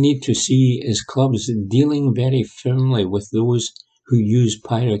 What we need to see is clubs dealing very firmly with those who use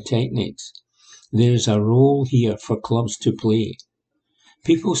pyrotechnics. There is a role here for clubs to play.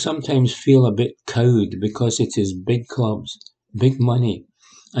 People sometimes feel a bit cowed because it is big clubs, big money,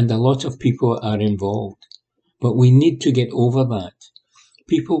 and a lot of people are involved. But we need to get over that.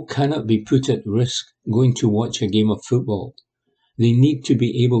 People cannot be put at risk going to watch a game of football. They need to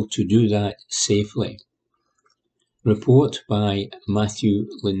be able to do that safely. Report by Matthew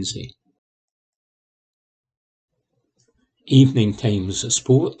Lindsay. Evening Times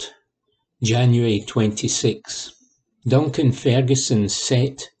Sport, January 26. Duncan Ferguson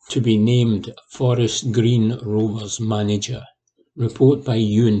set to be named Forest Green Rovers manager. Report by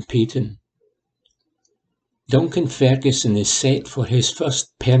Ewan Payton. Duncan Ferguson is set for his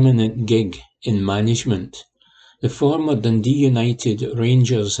first permanent gig in management. The former Dundee United,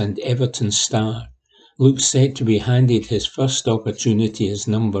 Rangers and Everton star looks set to be handed his first opportunity as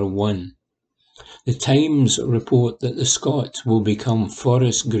number one. The Times report that the Scot will become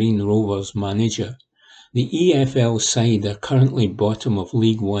Forest Green Rovers manager. The EFL side are currently bottom of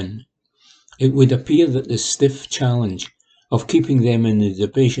League One. It would appear that the stiff challenge of keeping them in the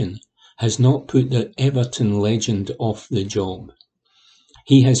division has not put the Everton legend off the job.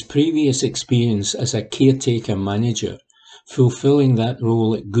 He has previous experience as a caretaker manager, fulfilling that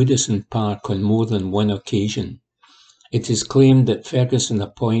role at Goodison Park on more than one occasion. It is claimed that Ferguson's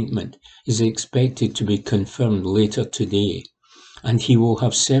appointment is expected to be confirmed later today, and he will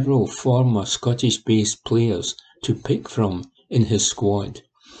have several former Scottish-based players to pick from in his squad.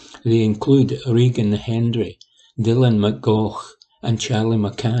 They include Regan Hendry, Dylan McGough and Charlie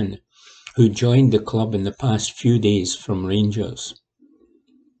McCann, who joined the club in the past few days from Rangers.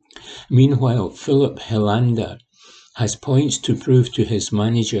 Meanwhile, Philip Helander has points to prove to his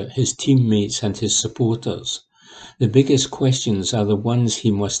manager, his teammates and his supporters. The biggest questions are the ones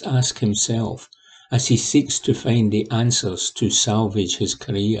he must ask himself as he seeks to find the answers to salvage his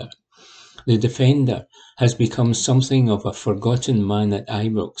career. The defender has become something of a forgotten man at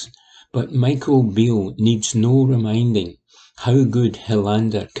Ibrox, but Michael Beale needs no reminding how good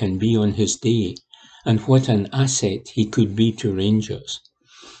Helander can be on his day and what an asset he could be to Rangers.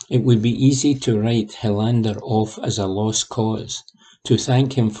 It would be easy to write Helander off as a lost cause, to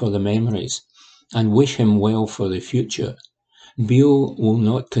thank him for the memories and wish him well for the future. Beale will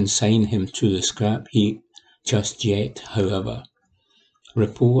not consign him to the scrap heap just yet, however.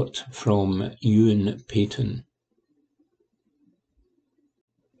 Report from Ewan Payton.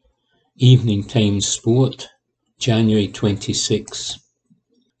 Evening Times Sport, January 26.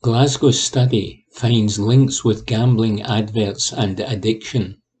 Glasgow study finds links with gambling adverts and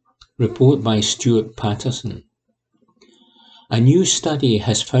addiction. Report by Stuart Patterson. A new study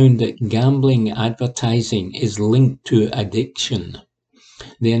has found that gambling advertising is linked to addiction.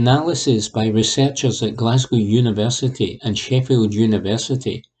 The analysis by researchers at Glasgow University and Sheffield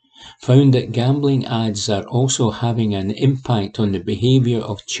University found that gambling ads are also having an impact on the behaviour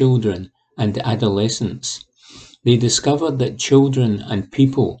of children and adolescents. They discovered that children and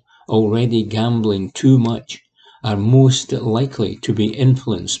people already gambling too much are most likely to be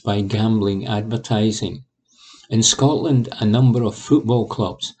influenced by gambling advertising. In Scotland, a number of football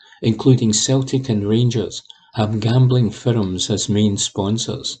clubs, including Celtic and Rangers, have gambling firms as main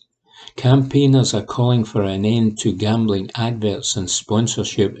sponsors. Campaigners are calling for an end to gambling adverts and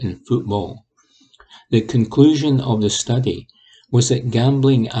sponsorship in football. The conclusion of the study was that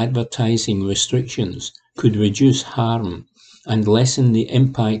gambling advertising restrictions could reduce harm and lessen the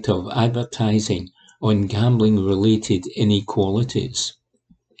impact of advertising on gambling-related inequalities.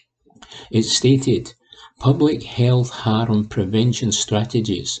 It stated, public health harm prevention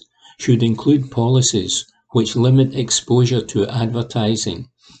strategies should include policies which limit exposure to advertising,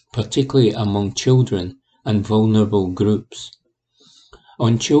 particularly among children and vulnerable groups.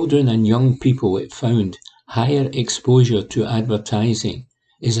 On children and young people, it found higher exposure to advertising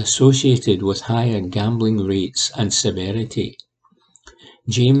is associated with higher gambling rates and severity.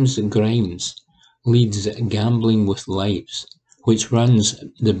 James Grimes leads Gambling with Lives, which runs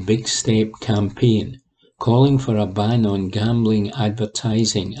the Big Step campaign, calling for a ban on gambling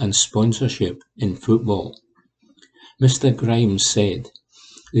advertising and sponsorship in football. Mr. Grimes said,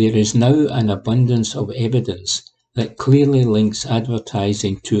 "There is now an abundance of evidence that clearly links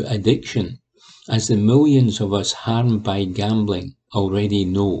advertising to addiction, as the millions of us harmed by gambling already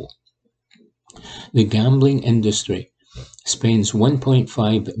know." The gambling industry spends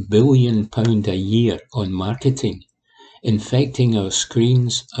 £1.5 billion a year on marketing, infecting our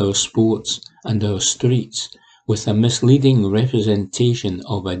screens, our sports, and our streets with a misleading representation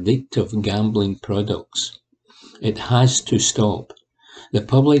of addictive gambling products. It has to stop. The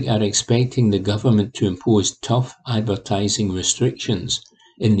public are expecting the government to impose tough advertising restrictions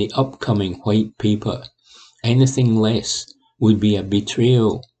in the upcoming White Paper. Anything less would be a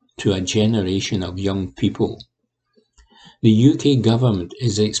betrayal to a generation of young people. The UK government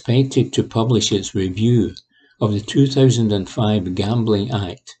is expected to publish its review of the 2005 Gambling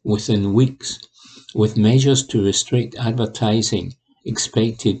Act within weeks, with measures to restrict advertising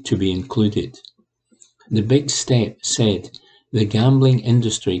expected to be included. The Big Step said the gambling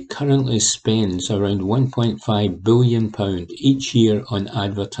industry currently spends around £1.5 billion each year on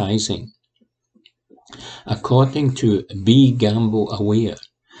advertising. According to Be Gamble Aware,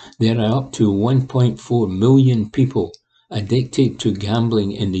 there are up to 1.4 million people addicted to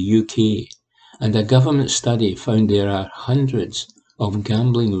gambling in the UK, and a government study found there are hundreds of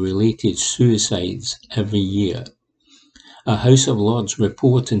gambling-related suicides every year. A House of Lords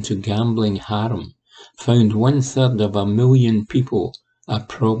report into gambling harm found 1/3 of a million people are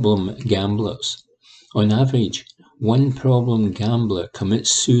problem gamblers. On average, one problem gambler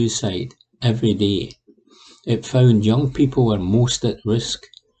commits suicide every day. It found young people are most at risk,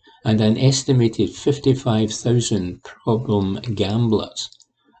 and an estimated 55,000 problem gamblers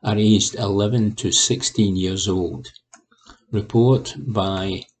are aged 11 to 16 years old. Report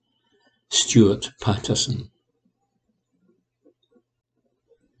by Stuart Patterson.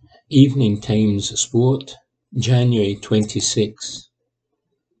 Evening Times Sport, January 26.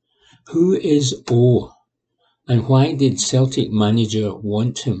 Who is O, and why did Celtic manager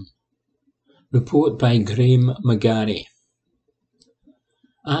want him? Report by Graham McGarry.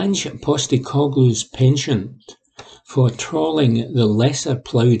 Ange Postecoglou's penchant for trawling the lesser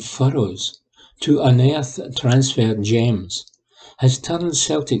ploughed furrows to unearth transfer gems has turned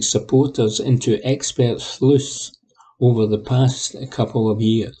Celtic supporters into expert sleuths over the past couple of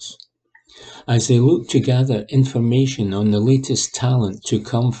years, as they look to gather information on the latest talent to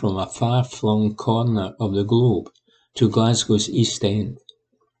come from a far-flung corner of the globe to Glasgow's East End.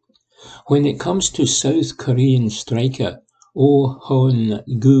 When it comes to South Korean striker Oh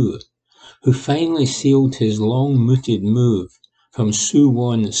Hoon-gu, who finally sealed his long-mooted move from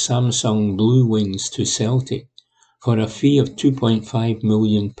Suwon Samsung Blue Wings to Celtic for a fee of £2.5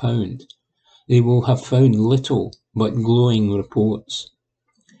 million, they will have found little but glowing reports.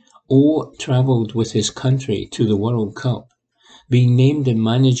 O travelled with his country to the World Cup, being named in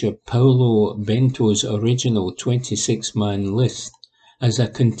manager Paulo Bento's original 26-man list as a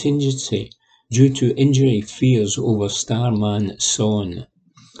contingency due to injury fears over star man Son.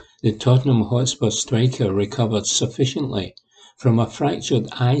 The Tottenham Hotspur striker recovered sufficiently from a fractured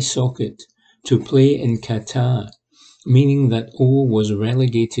eye socket to play in Qatar, meaning that O was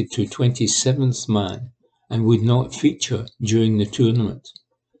relegated to 27th man and would not feature during the tournament.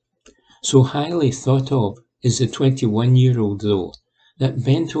 So highly thought of is the 21-year-old, though, that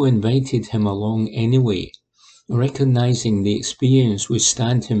Bento invited him along anyway, recognising the experience would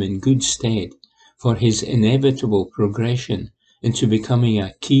stand him in good stead for his inevitable progression into becoming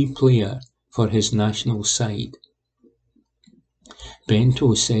a key player for his national side.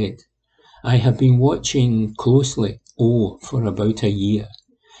 Bento said, "I have been watching closely O for about a year.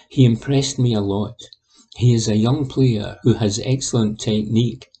 He impressed me a lot. He is a young player who has excellent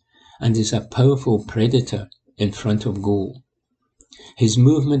technique and is a powerful predator in front of goal. His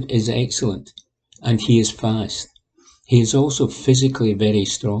movement is excellent, and he is fast. He is also physically very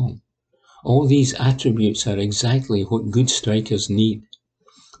strong. All these attributes are exactly what good strikers need.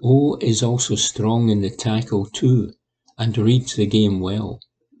 O is also strong in the tackle too, and reads the game well.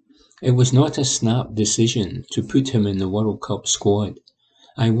 It was not a snap decision to put him in the World Cup squad.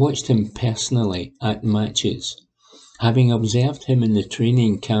 I watched him personally at matches. Having observed him in the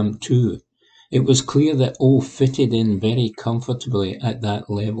training camp too, it was clear that O fitted in very comfortably at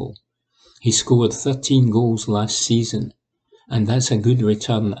that level. He scored 13 goals last season, and that's a good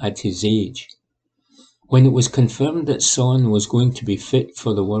return at his age. When it was confirmed that Son was going to be fit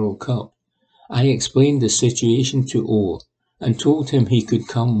for the World Cup, I explained the situation to O and told him he could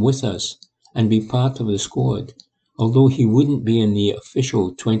come with us and be part of the squad, although he wouldn't be in the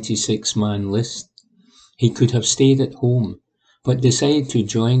official 26-man list. He could have stayed at home, but decided to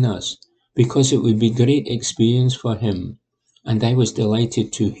join us because it would be great experience for him, and I was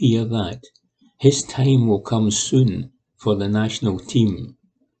delighted to hear that. His time will come soon for the national team.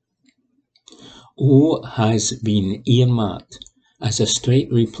 O has been earmarked as a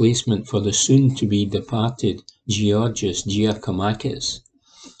straight replacement for the soon-to-be departed Georgios Giacomakis,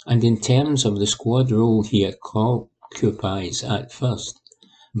 and in terms of the squad role he occupies at first,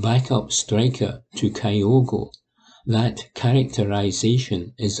 backup striker to Kyogo, that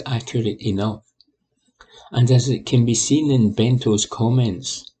characterization is accurate enough. And as it can be seen in Bento's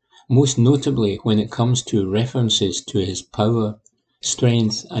comments, most notably when it comes to references to his power,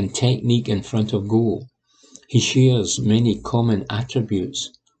 strength and technique in front of goal, he shares many common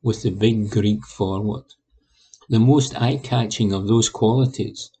attributes with the big Greek forward. The most eye-catching of those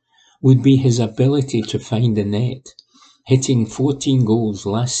qualities would be his ability to find the net, hitting 14 goals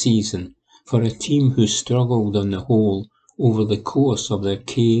last season for a team who struggled on the whole over the course of their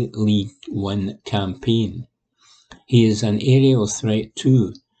K-League 1 campaign. He is an aerial threat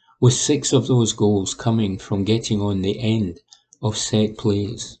too, with 6 of those goals coming from getting on the end of set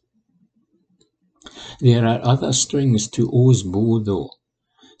plays. There are other strings to O's bow though,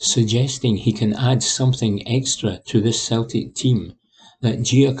 suggesting he can add something extra to this Celtic team that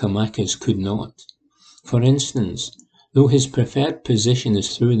Giacomakis could not. For instance, though his preferred position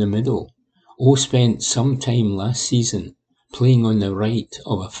is through the middle, O spent some time last season playing on the right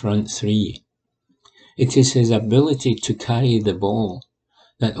of a front three. It is his ability to carry the ball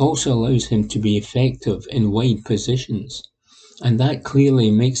that also allows him to be effective in wide positions, and that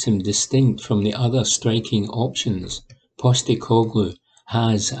clearly makes him distinct from the other striking options Postecoglou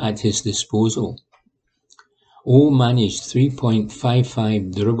has at his disposal. O managed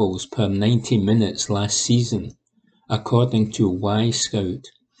 3.55 dribbles per 90 minutes last season, according to Wyscout,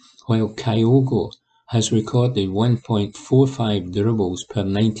 while Kyogo has recorded 1.45 dribbles per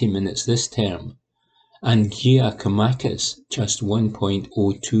 90 minutes this term, and Giakoumakis just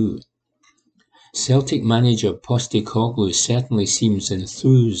 1.02. Celtic manager Postecoglou certainly seems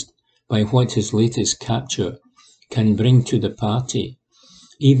enthused by what his latest capture can bring to the party,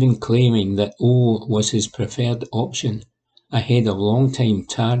 even claiming that O was his preferred option ahead of long-time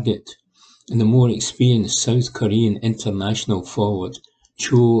target and the more experienced South Korean international forward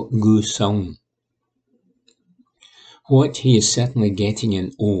Cho Gu-sung. What he is certainly getting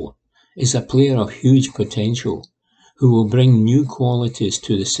in O is a player of huge potential who will bring new qualities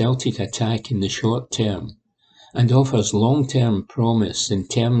to the Celtic attack in the short term and offers long-term promise in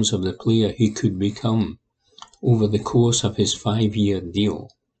terms of the player he could become over the course of his 5-year deal.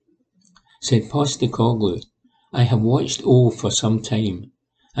 Said Postecoglou, "I have watched O for some time,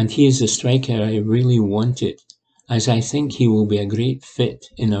 and he is the striker I really wanted, as I think he will be a great fit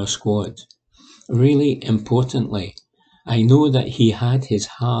in our squad. Really importantly, I know that he had his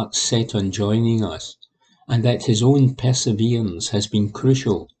heart set on joining us, and that his own perseverance has been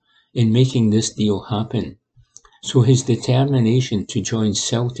crucial in making this deal happen. So his determination to join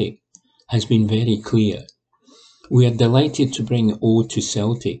Celtic has been very clear. We are delighted to bring O to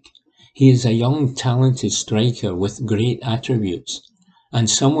Celtic. He is a young, talented striker with great attributes, and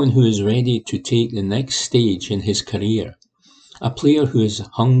someone who is ready to take the next stage in his career. A player who is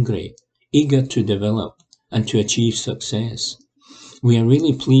hungry, eager to develop, and to achieve success. We are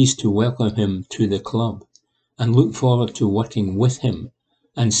really pleased to welcome him to the club, and look forward to working with him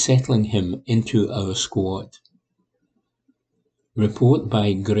and settling him into our squad." Report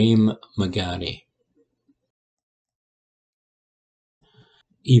by Graham McGarry.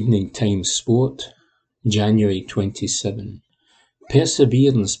 Evening Times Sport, January 27.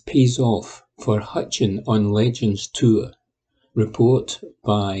 Perseverance pays off for Hutchin on Legends Tour. Report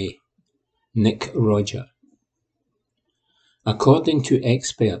by Nick Roger. According to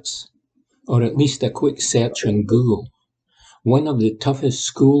experts, or at least a quick search on Google, one of the toughest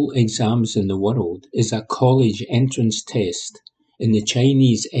school exams in the world is a college entrance test in the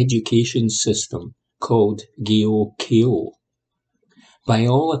Chinese education system called Gaokao. By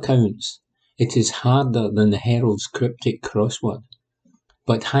all accounts, it is harder than the Herald's cryptic crossword.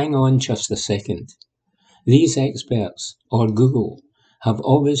 But hang on just a second. These experts, or Google, have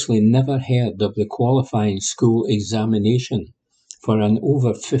obviously never heard of the qualifying school examination for an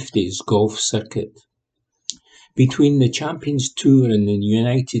over-50s golf circuit. Between the Champions Tour in the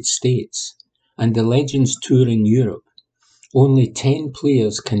United States and the Legends Tour in Europe, only 10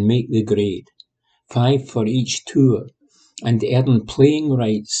 players can make the grade, 5 for each tour, and earn playing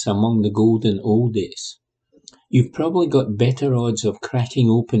rights among the golden oldies. You've probably got better odds of cracking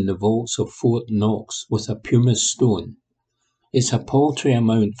open the vaults of Fort Knox with a pumice stone. It's a paltry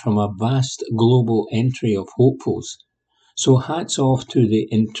amount from a vast global entry of hopefuls, so hats off to the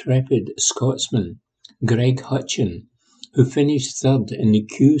intrepid Scotsman, Greg Hutchin, who finished third in the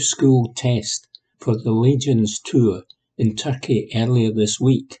Q School test for the Legends Tour in Turkey earlier this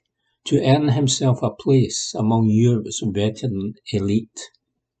week, to earn himself a place among Europe's veteran elite.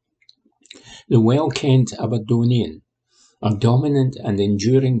 The well-kent Aberdonian, a dominant and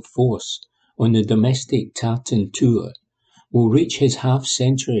enduring force on the domestic tartan tour, will reach his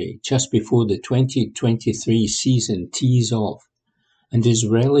half-century just before the 2023 season tees off, and is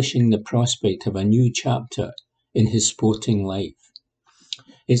relishing the prospect of a new chapter in his sporting life.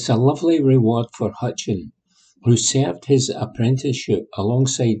 It's a lovely reward for Hutchin, who served his apprenticeship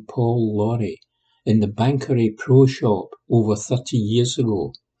alongside Paul Lawrie in the Bankery Pro Shop over 30 years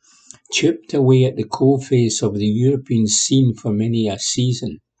ago, chipped away at the coalface of the European scene for many a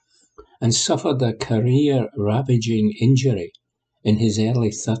season, and suffered a career-ravaging injury in his early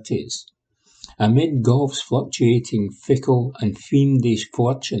 30s. Amid golf's fluctuating, fickle and fiendish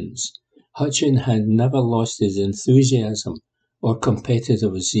fortunes, Hutchin had never lost his enthusiasm or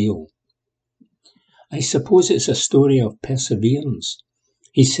competitive zeal. "I suppose it's a story of perseverance,"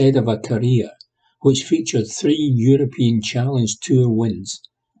 he said of a career which featured 3 European Challenge Tour wins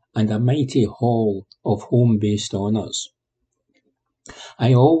and a mighty haul of home-based honours.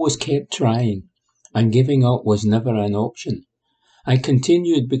 "I always kept trying, and giving up was never an option. I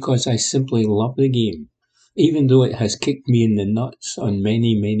continued because I simply love the game, even though it has kicked me in the nuts on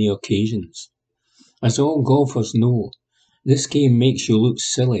many, many occasions. As all golfers know, This game makes you look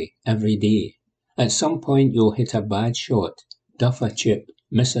silly every day. At some point you'll hit a bad shot, duff a chip,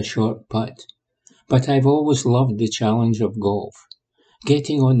 miss a short putt. But I've always loved the challenge of golf.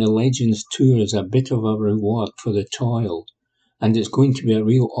 Getting on the Legends Tour is a bit of a reward for the toil, and it's going to be a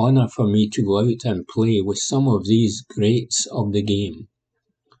real honour for me to go out and play with some of these greats of the game.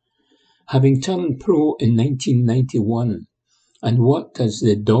 Having turned pro in 1991 and worked as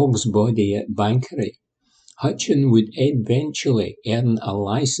the dog's body at Bankery, Hutchin would eventually earn a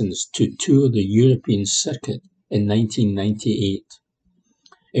licence to tour the European circuit in 1998.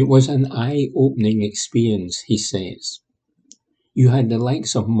 It was an eye-opening experience, he says. You had the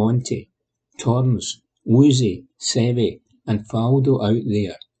likes of Monty, Torrens, Woozy, Seve and Faldo out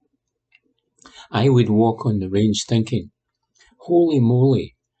there. I would walk on the range thinking, holy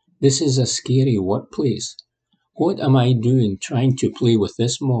moly, this is a scary workplace. What am I doing trying to play with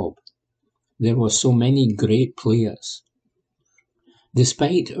this mob? There were so many great players.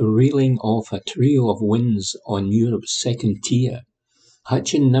 Despite reeling off a trio of wins on Europe's second tier,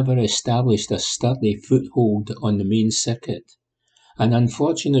 Hutchin never established a sturdy foothold on the main circuit. An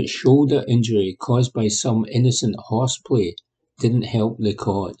unfortunate shoulder injury caused by some innocent horseplay didn't help the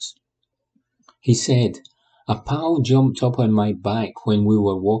cause. He said, a pal jumped up on my back when we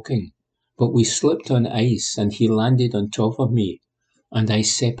were walking, but we slipped on ice and he landed on top of me, and I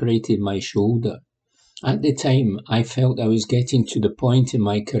separated my shoulder. At the time, I felt I was getting to the point in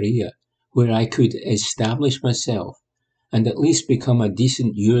my career where I could establish myself and at least become a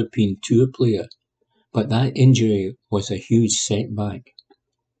decent European tour player, but that injury was a huge setback.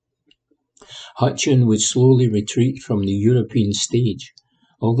 Hutchin would slowly retreat from the European stage,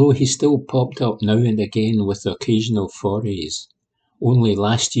 although he still popped up now and again with occasional forays. Only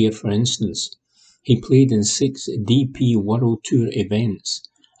last year, for instance, he played in 6 DP World Tour events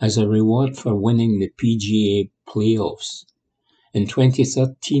as a reward for winning the PGA playoffs. In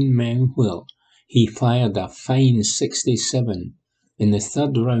 2013, meanwhile, he fired a fine 67 in the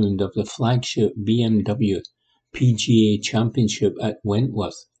third round of the flagship BMW PGA Championship at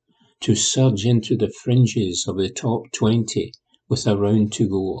Wentworth to surge into the fringes of the top 20 with a round to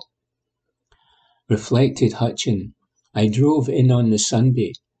go. Reflected Hutchin, I drove in on the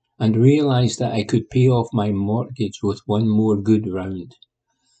Sunday and realised that I could pay off my mortgage with one more good round.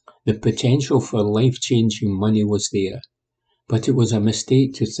 The potential for life-changing money was there, but it was a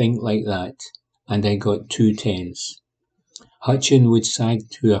mistake to think like that, and I got 2 tens. Hutchin would sag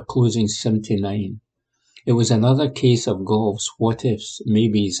to a closing 79. It was another case of golf's what-ifs,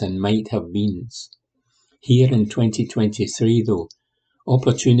 maybes and might-have-beens. Here in 2023, though,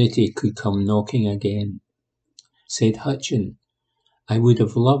 opportunity could come knocking again. Said Hutchin, I would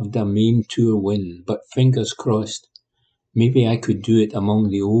have loved a main tour win, but fingers crossed, maybe I could do it among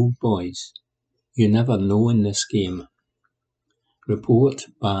the old boys. You never know in this game. Report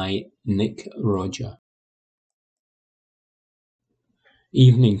by Nick Roger.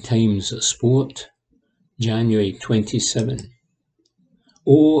 Evening Times Sport, January 27.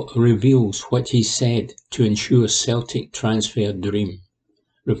 O reveals what he said to ensure Celtic transfer dream.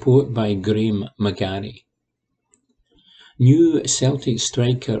 Report by Graham McGarry. New Celtic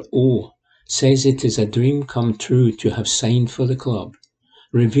striker O says it is a dream come true to have signed for the club,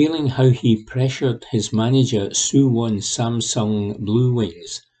 revealing how he pressured his manager Suwon Samsung Blue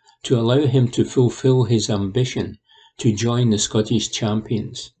Wings to allow him to fulfil his ambition to join the Scottish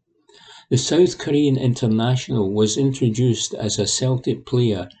champions. The South Korean international was introduced as a Celtic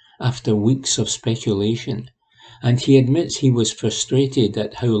player after weeks of speculation, and he admits he was frustrated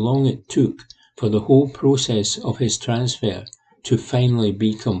at how long it took for the whole process of his transfer to finally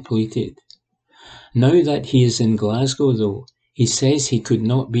be completed. Now that he is in Glasgow, though, he says he could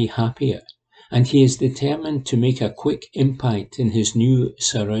not be happier, and he is determined to make a quick impact in his new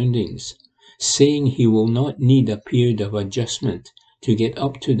surroundings, saying he will not need a period of adjustment to get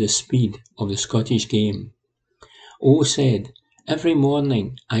up to the speed of the Scottish game. O said, every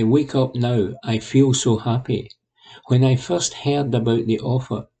morning I wake up now, I feel so happy. When I first heard about the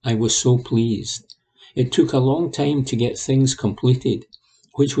offer, I was so pleased. It took a long time to get things completed,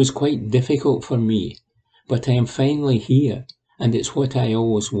 which was quite difficult for me, but I am finally here, and it's what I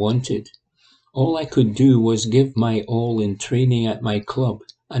always wanted. All I could do was give my all in training at my club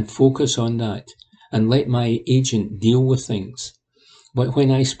and focus on that, and let my agent deal with things. But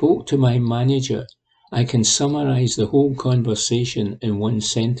when I spoke to my manager, I can summarise the whole conversation in one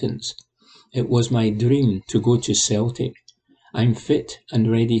sentence. It was my dream to go to Celtic. I'm fit and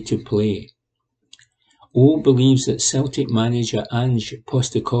ready to play. O believes that Celtic manager Ange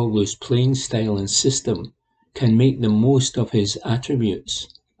Postecoglou's playing style and system can make the most of his attributes,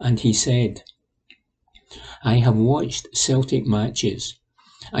 and he said, I have watched Celtic matches.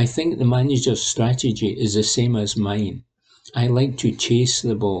 I think the manager's strategy is the same as mine. I like to chase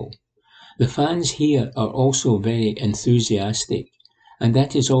the ball. The fans here are also very enthusiastic, and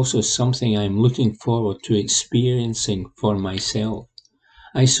that is also something I am looking forward to experiencing for myself.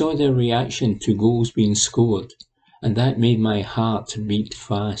 I saw their reaction to goals being scored, and that made my heart beat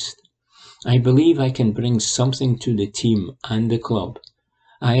fast. I believe I can bring something to the team and the club.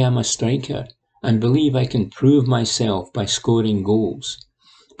 I am a striker and believe I can prove myself by scoring goals,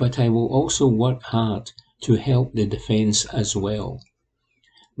 but I will also work hard to help the defence as well.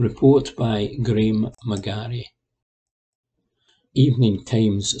 Report by Graham McGarry. Evening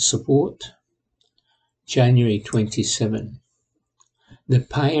Times Support, January 27. The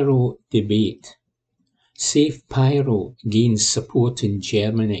Pyro Debate. Safe Pyro gains support in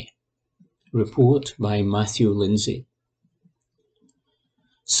Germany. Report by Matthew Lindsay.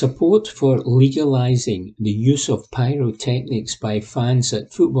 Support for legalizing the use of pyrotechnics by fans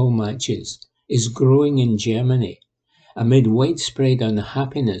at football matches is growing in Germany amid widespread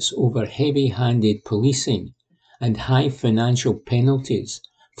unhappiness over heavy-handed policing and high financial penalties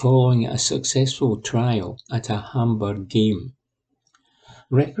following a successful trial at a Hamburg game.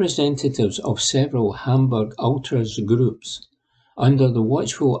 Representatives of several Hamburg ultras groups, under the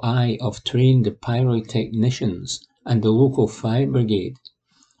watchful eye of trained pyrotechnicians and the local fire brigade,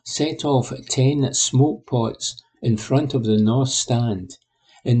 set off 10 smoke pots in front of the North Stand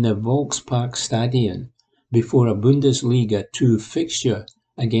in the Volksparkstadion before a Bundesliga 2 fixture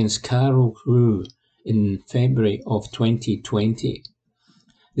against Karlsruhe in February of 2020.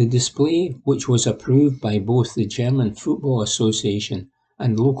 The display, which was approved by both the German Football Association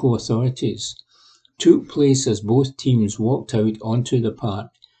and local authorities, took place as both teams walked out onto the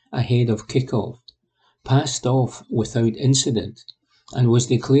park ahead of kick-off, passed off without incident, and was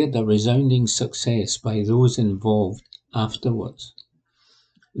declared a resounding success by those involved afterwards.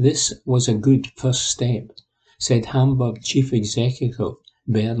 This was a good first step, said Hamburg Chief Executive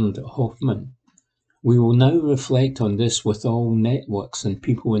Bernd Hoffmann. We will now reflect on this with all networks and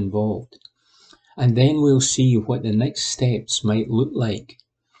people involved, and then we'll see what the next steps might look like.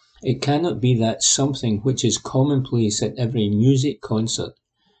 It cannot be that something which is commonplace at every music concert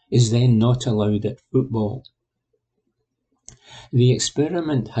is then not allowed at football. The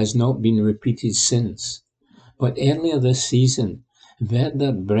experiment has not been repeated since, but earlier this season,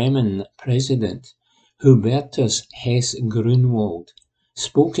 Werder Bremen president Hubertus Hess-Grunwald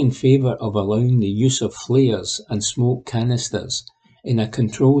spoke in favour of allowing the use of flares and smoke canisters in a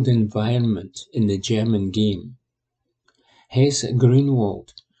controlled environment in the German game.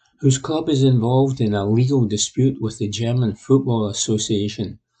 Hess-Grunwald, whose club is involved in a legal dispute with the German Football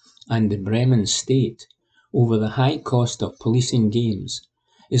Association and the Bremen state over the high cost of policing games,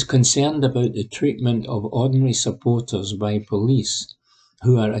 is concerned about the treatment of ordinary supporters by police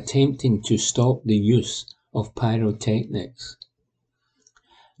who are attempting to stop the use of pyrotechnics.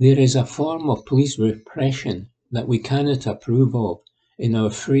 There is a form of police repression that we cannot approve of in our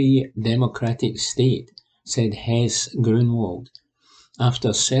free democratic state, said Hess-Grunwald,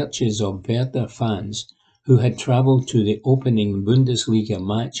 after searches of Werder fans who had travelled to the opening Bundesliga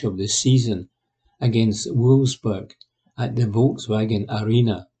match of the season against Wolfsburg at the Volkswagen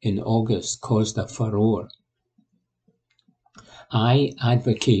Arena in August caused a furore. I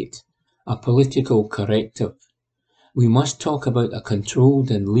advocate a political corrective. We must talk about a controlled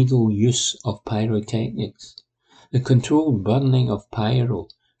and legal use of pyrotechnics. The controlled burning of pyro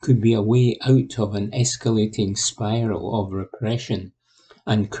could be a way out of an escalating spiral of repression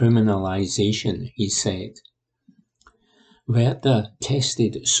and criminalization, he said. Werder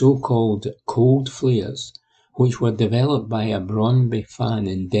tested so-called cold flares, which were developed by a Brøndby fan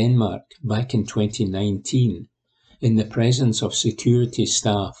in Denmark back in 2019, in the presence of security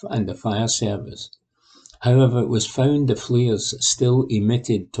staff and the fire service. However, it was found the flares still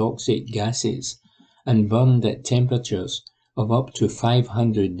emitted toxic gases and burned at temperatures of up to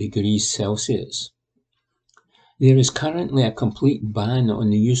 500 degrees Celsius. There is currently a complete ban on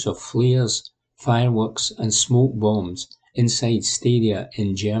the use of flares, fireworks and smoke bombs inside stadia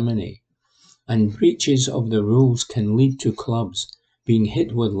in Germany, and breaches of the rules can lead to clubs being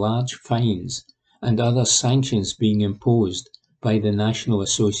hit with large fines and other sanctions being imposed by the National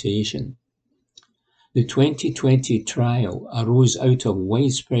Association. The 2020 trial arose out of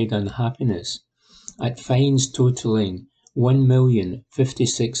widespread unhappiness at fines totalling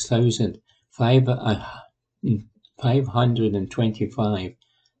 €1,056,525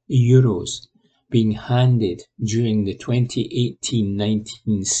 being handed during the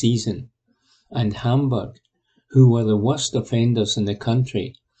 2018-19 season, and Hamburg, who were the worst offenders in the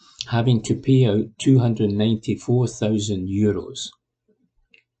country, having to pay out €294,000.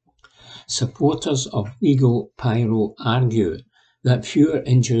 Supporters of legal pyro argue that fewer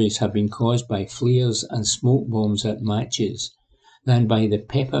injuries have been caused by flares and smoke bombs at matches than by the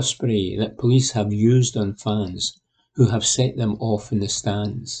pepper spray that police have used on fans who have set them off in the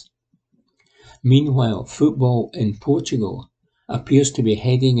stands. Meanwhile, football in Portugal appears to be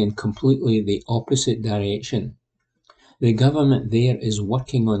heading in completely the opposite direction. The government there is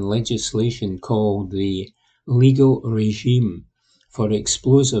working on legislation called the Legal Regime for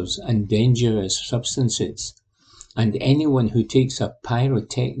Explosives and Dangerous Substances, and anyone who takes a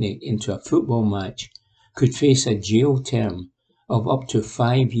pyrotechnic into a football match could face a jail term of up to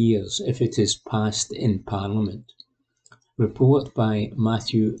 5 years if it is passed in Parliament. Report by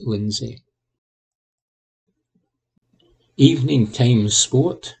Matthew Lindsay. Evening Times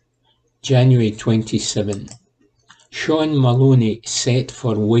Sport, January 27. Sean Maloney set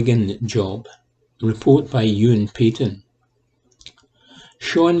for Wigan job. Report by Ewan Payton.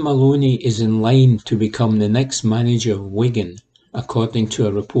 Sean Maloney is in line to become the next manager of Wigan, according to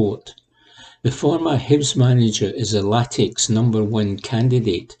a report. The former Hibs manager is the Latics #1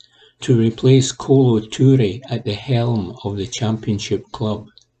 candidate to replace Kolo Toure at the helm of the Championship club.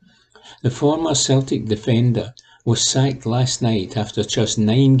 The former Celtic defender was sacked last night after just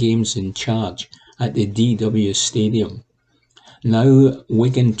 9 games in charge at the DW Stadium. Now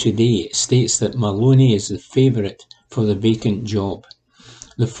Wigan Today states that Maloney is the favourite for the vacant job.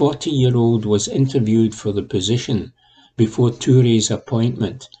 The 40-year-old was interviewed for the position before Toure's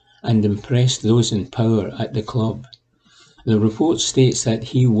appointment and impressed those in power at the club. The report states that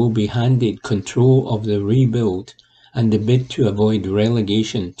he will be handed control of the rebuild and the bid to avoid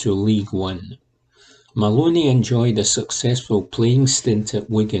relegation to League One. Maloney enjoyed a successful playing stint at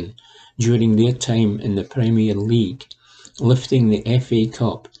Wigan during their time in the Premier League, lifting the FA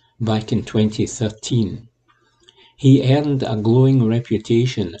Cup back in 2013. He earned a glowing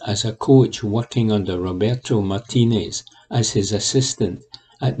reputation as a coach working under Roberto Martinez as his assistant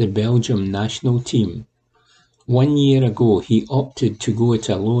at the Belgium national team. 1 year ago, he opted to go it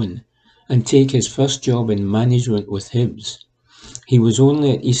alone and take his first job in management with Hibs. He was only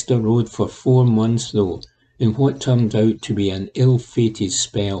at Easter Road for 4 months though, in what turned out to be an ill-fated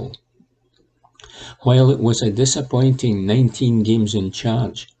spell. While it was a disappointing 19 games in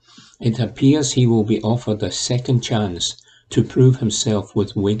charge, it appears he will be offered a second chance to prove himself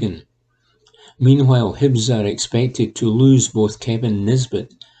with Wigan. Meanwhile, Hibs are expected to lose both Kevin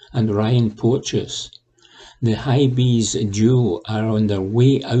Nisbet and Ryan Porteous. The High Bees duo are on their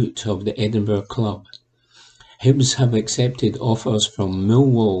way out of the Edinburgh club. Hibs have accepted offers from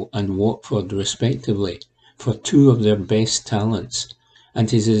Millwall and Watford respectively for 2 of their best talents,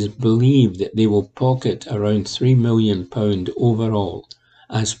 and it is believed that they will pocket around £3 million overall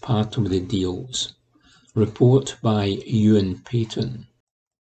as part of the deals. Report by Ewan Payton.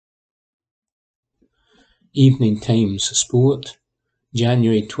 Evening Times Sport,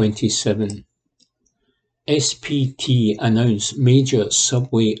 January 27. SPT announced major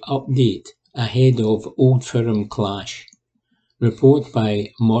subway update ahead of Old Firm clash. Report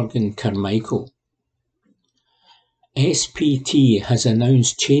by Morgan Carmichael. SPT has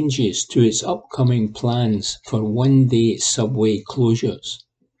announced changes to its upcoming plans for one-day subway closures.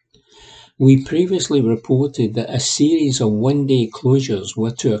 We previously reported that a series of one-day closures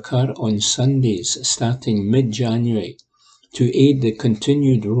were to occur on Sundays starting mid-January to aid the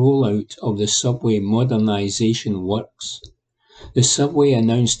continued rollout of the subway modernisation works. The subway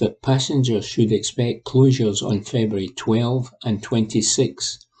announced that passengers should expect closures on February 12 and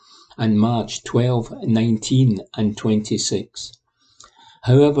 26 and March 12, 19 and 26.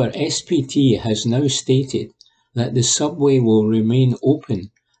 However, SPT has now stated that the subway will remain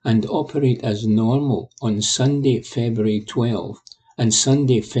open and operate as normal on Sunday, February 12 and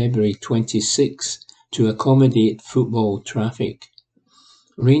Sunday, February 26 to accommodate football traffic.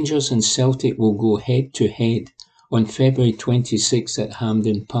 Rangers and Celtic will go head-to-head on February 26 at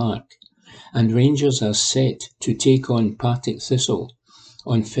Hampden Park, and Rangers are set to take on Partick Thistle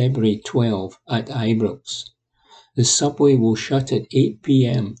on February 12 at Ibrox. The subway will shut at 8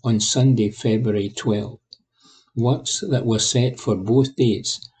 p.m. on Sunday, February 12. Works that were set for both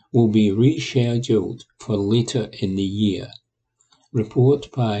dates will be rescheduled for later in the year.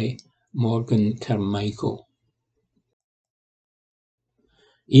 Report by Morgan Carmichael.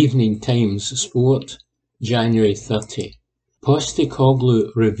 Evening Times Sport, January 30.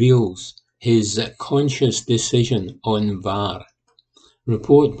 Postecoglou reveals his conscious decision on VAR.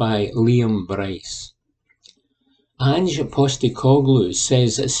 Report by Liam Bryce. Ange Postecoglou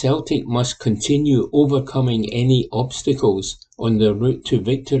says that Celtic must continue overcoming any obstacles on their route to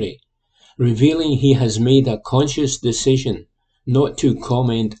victory, revealing he has made a conscious decision not to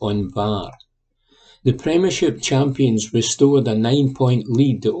comment on VAR. The Premiership champions restored a 9-point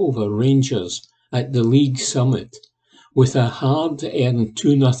lead over Rangers at the League Summit with a hard-earned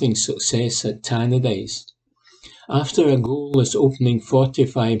 2-0 success at Tannadice. After a goalless opening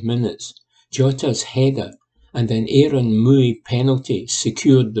 45 minutes, Jota's header and an Aaron Mooy penalty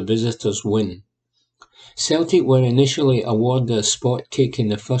secured the visitors' win. Celtic were initially awarded a spot kick in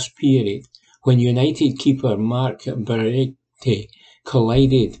the first period when United keeper Mark Barretti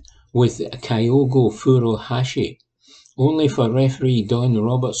collided with Kyogo Furuhashi, only for referee Don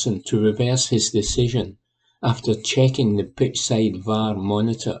Robertson to reverse his decision after checking the pitchside VAR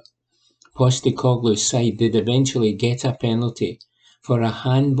monitor. Postecoglou's side did eventually get a penalty for a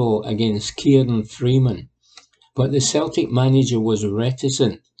handball against Kieran Freeman, but the Celtic manager was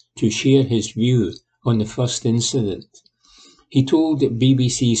reticent to share his view on the first incident. He told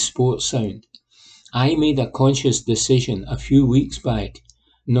BBC Sports Sound, "I made a conscious decision a few weeks back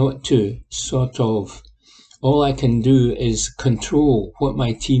not to all I can do is control what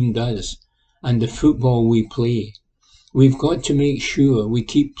my team does and the football we play. We've got to make sure we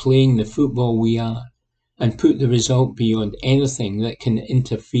keep playing the football we are and put the result beyond anything that can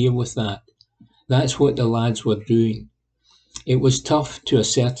interfere with that. That's what the lads were doing. It was tough to a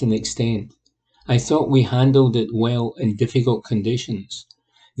certain extent. I thought we handled it well in difficult conditions.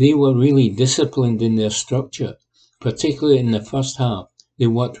 They were really disciplined in their structure, particularly in the first half. They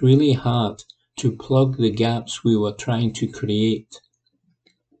worked really hard to plug the gaps we were trying to create."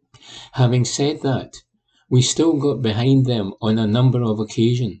 Having said that, we still got behind them on a number of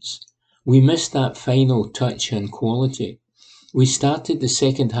occasions. We missed that final touch and quality. We started the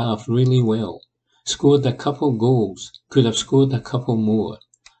second half really well, scored a couple goals, could have scored a couple more.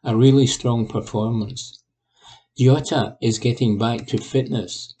 A really strong performance. Jota is getting back to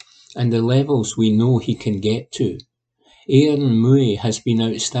fitness and the levels we know he can get to. Aaron Mooy has been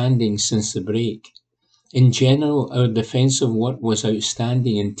outstanding since the break. In general, our defensive work was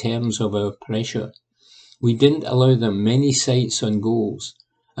outstanding in terms of our pressure. We didn't allow them many sights on goals,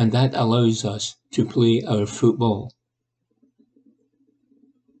 and that allows us to play our football.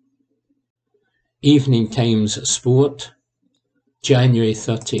 Evening Times Sport, January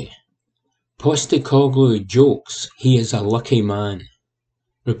 30. Postecoglou jokes he is a lucky man.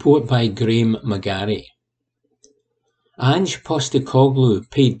 Report by Graham McGarry. Ange Postecoglou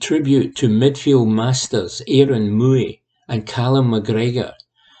paid tribute to midfield masters Aaron Mooy and Callum McGregor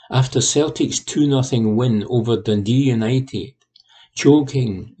after Celtic's 2-0 win over Dundee United,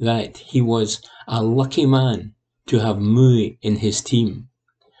 joking that he was a lucky man to have Mooy in his team.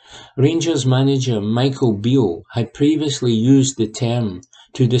 Rangers manager Michael Beale had previously used the term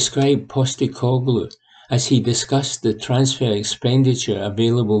to describe Postecoglou as he discussed the transfer expenditure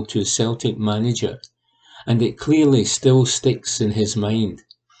available to Celtic manager, and it clearly still sticks in his mind.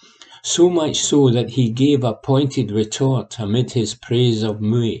 So much so that he gave a pointed retort amid his praise of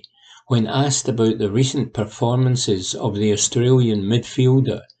Mooy when asked about the recent performances of the Australian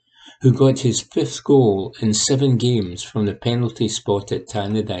midfielder, who got his 5th goal in 7 games from the penalty spot at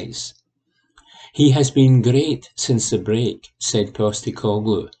Tannadice. "He has been great since the break," said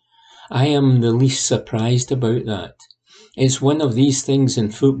Postecoglou. "I am the least surprised about that. It's one of these things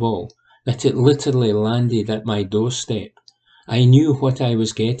in football that it literally landed at my doorstep. I knew what I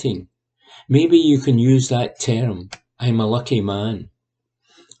was getting. Maybe you can use that term, I'm a lucky man."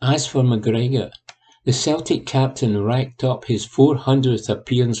 As for McGregor, the Celtic captain racked up his 400th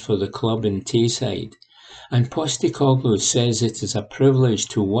appearance for the club in Tayside, and Postecoglou says it is a privilege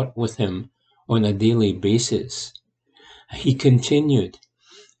to work with him on a daily basis. He continued,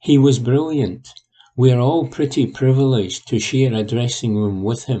 "He was brilliant. We are all pretty privileged to share a dressing room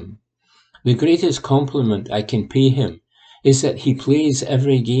with him. The greatest compliment I can pay him is that he plays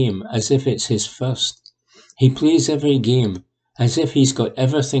every game as if it's his first. He plays every game as if he's got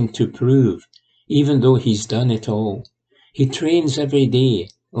everything to prove, even though he's done it all. He trains every day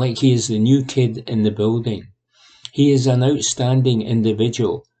like he is the new kid in the building. He is an outstanding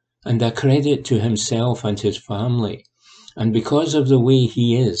individual and a credit to himself and his family. And because of the way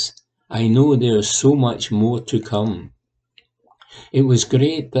he is, I know there is so much more to come. It was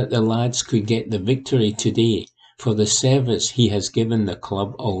great that the lads could get the victory today for the service he has given the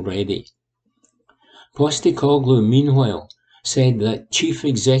club already." Postecoglou, meanwhile, said that Chief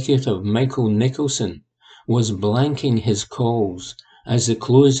Executive Michael Nicholson was blanking his calls as the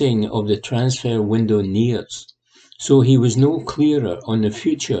closing of the transfer window nears, so he was no clearer on the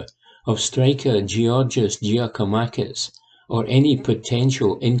future of striker Georgios Giacomakis or any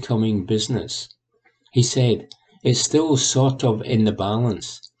potential incoming business. He said, It's still sort of in the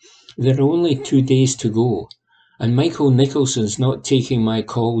balance. There are only 2 days to go, and Michael Nicholson's not taking my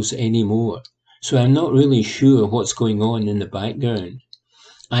calls anymore, so I'm not really sure what's going on in the background.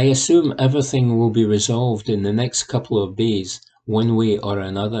 I assume everything will be resolved in the next couple of days, one way or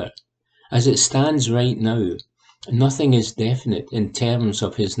another. As it stands right now, nothing is definite in terms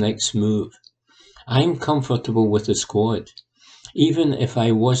of his next move. I'm comfortable with the squad. Even if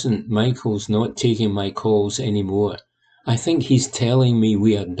I wasn't, Michael's not taking my calls anymore. I think he's telling me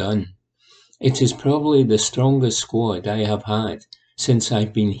we are done. It is probably the strongest squad I have had since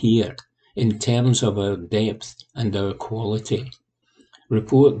I've been here, in terms of our depth and our quality.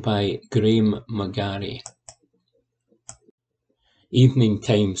 Report by Graham McGarry. Evening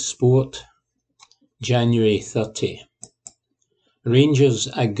Time Sport, January 30. Rangers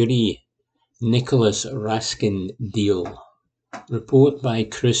agree Nicholas Raskin deal. Report by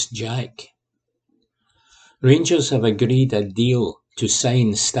Chris Jack. Rangers have agreed a deal to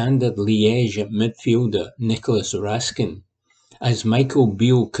sign Standard Liège midfielder Nicholas Raskin as Michael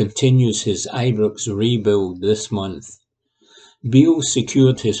Beale continues his Ibrox rebuild this month. Beale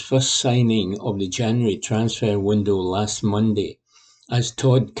secured his first signing of the January transfer window last Monday, as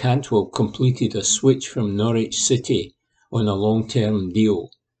Todd Cantwell completed a switch from Norwich City on a long-term deal,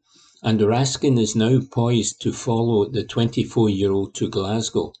 and Raskin is now poised to follow the 24-year-old to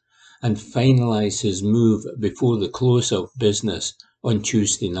Glasgow and finalise his move before the close of business on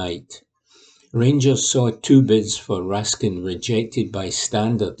Tuesday night. Rangers saw 2 bids for Raskin rejected by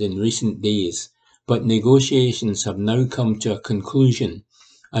Standard in recent days, but negotiations have now come to a conclusion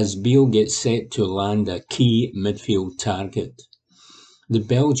as Beale gets set to land a key midfield target. The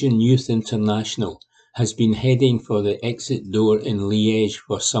Belgian youth international has been heading for the exit door in Liège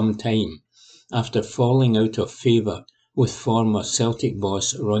for some time, after falling out of favour with former Celtic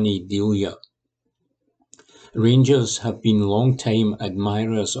boss Ronny Deila. Rangers have been long-time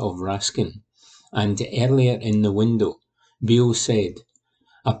admirers of Raskin, and earlier in the window, Beale said,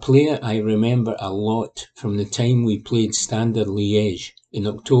 "A player I remember a lot from the time we played Standard Liège in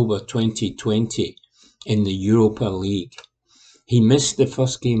October 2020 in the Europa League. He missed the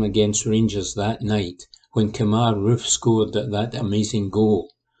first game against Rangers that night when Kemar Roofe scored that amazing goal,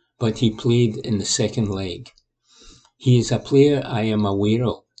 but he played in the second leg. He is a player I am aware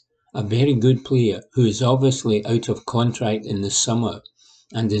of, a very good player who is obviously out of contract in the summer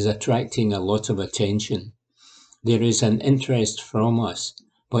and is attracting a lot of attention. There is an interest from us,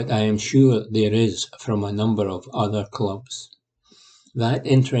 but I am sure there is from a number of other clubs." That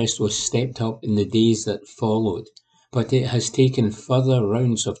interest was stepped up in the days that followed, but it has taken further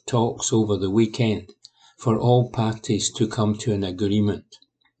rounds of talks over the weekend for all parties to come to an agreement.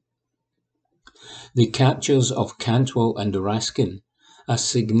 The captures of Cantwell and Raskin, a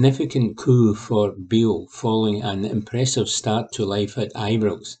significant coup for Beale following an impressive start to life at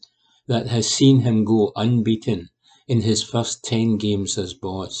Ibrox that has seen him go unbeaten in his first 10 games as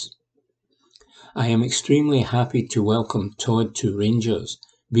boss. "I am extremely happy to welcome Todd to Rangers,"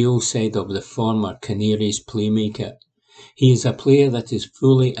 Beale said of the former Canaries playmaker. "He is a player that is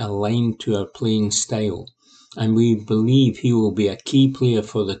fully aligned to our playing style, and we believe he will be a key player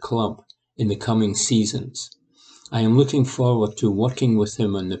for the club in the coming seasons. I am looking forward to working with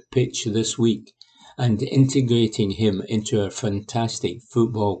him on the pitch this week and integrating him into our fantastic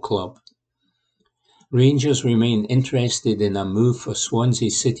football club." Rangers remain interested in a move for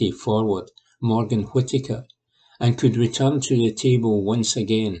Swansea City forward Morgan Whittaker and could return to the table once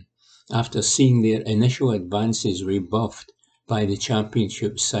again after seeing their initial advances rebuffed by the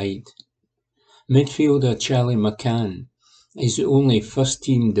Championship side. Midfielder Charlie McCann is the only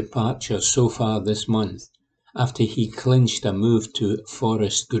first-team departure so far this month after he clinched a move to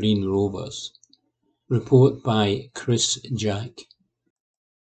Forest Green Rovers. Report by Chris Jack.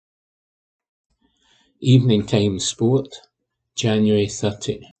 Evening Time Sport, January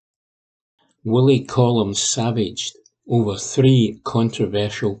 30. Willie Collum savaged over 3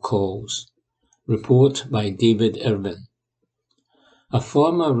 controversial calls. Report by David Irvin. A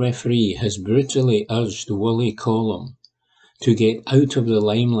former referee has brutally urged Willie Collum to get out of the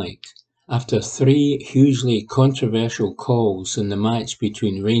limelight after 3 hugely controversial calls in the match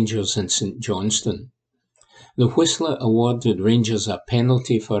between Rangers and St Johnstone. The Whistler awarded Rangers a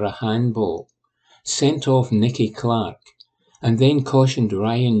penalty for a handball, sent off Nicky Clark, and then cautioned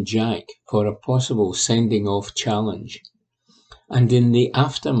Ryan Jack for a possible sending-off challenge. And in the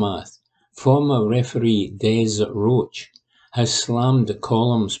aftermath, former referee Des Roach has slammed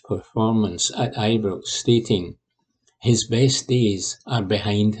Collum's performance at Ibrox, stating, "His best days are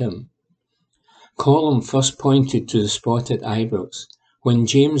behind him." Collum first pointed to the spot at Ibrox when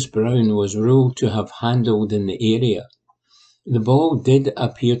James Brown was ruled to have handled in the area. The ball did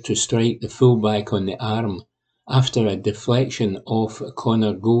appear to strike the fullback on the arm after a deflection off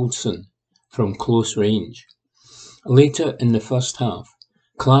Connor Goldson from close range. Later in the first half,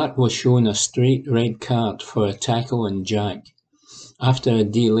 Clark was shown a straight red card for a tackle on Jack. After a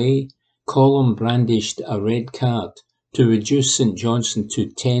delay, Colum brandished a red card to reduce St Johnstone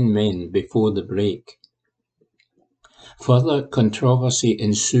to 10 men before the break. Further controversy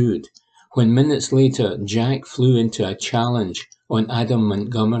ensued when minutes later Jack flew into a challenge on Adam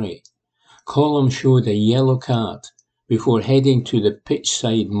Montgomery. Colum showed a yellow card before heading to the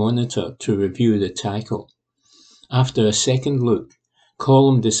pitch-side monitor to review the tackle. After a second look,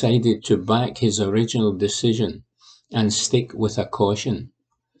 Colum decided to back his original decision and stick with a caution.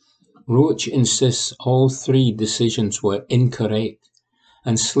 Roach insists all three decisions were incorrect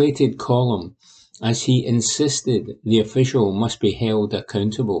and slated Colum as he insisted the official must be held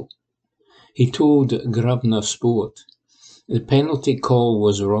accountable. He told Grosvenor Sport, "The penalty call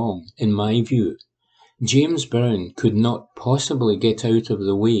was wrong, in my view. James Brown could not possibly get out of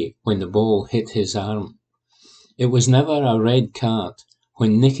the way when the ball hit his arm. It was never a red card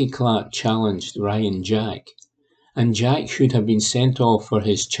when Nicky Clark challenged Ryan Jack, and Jack should have been sent off for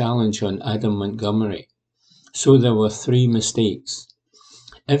his challenge on Adam Montgomery. So there were three mistakes.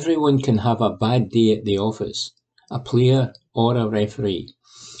 Everyone can have a bad day at the office, a player or a referee.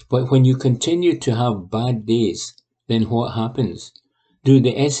 But when you continue to have bad days, then what happens? Do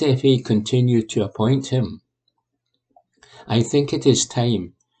the SFA continue to appoint him? I think it is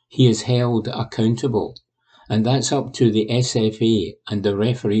time he is held accountable, and that's up to the SFA and the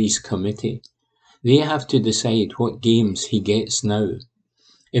referees committee. They have to decide what games he gets now.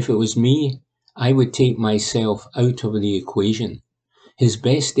 If it was me, I would take myself out of the equation. His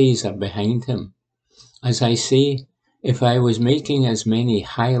best days are behind him. As I say, if I was making as many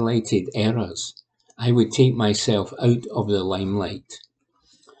highlighted errors, I would take myself out of the limelight."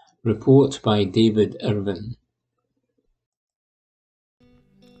 Report by David Irvin.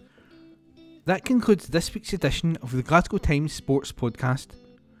 That concludes this week's edition of the Glasgow Times Sports Podcast.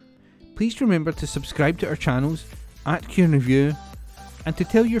 Please remember to subscribe to our channels at Q&Review and to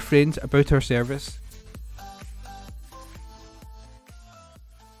tell your friends about our service.